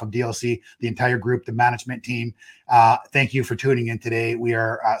 on behalf of DLC, the entire group, the management team. Thank you for tuning in today. We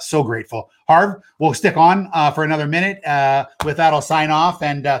are so grateful. Harv, we'll stick on for another minute. With that, I'll sign off,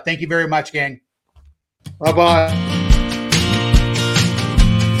 and thank you very much, gang. Bye-bye.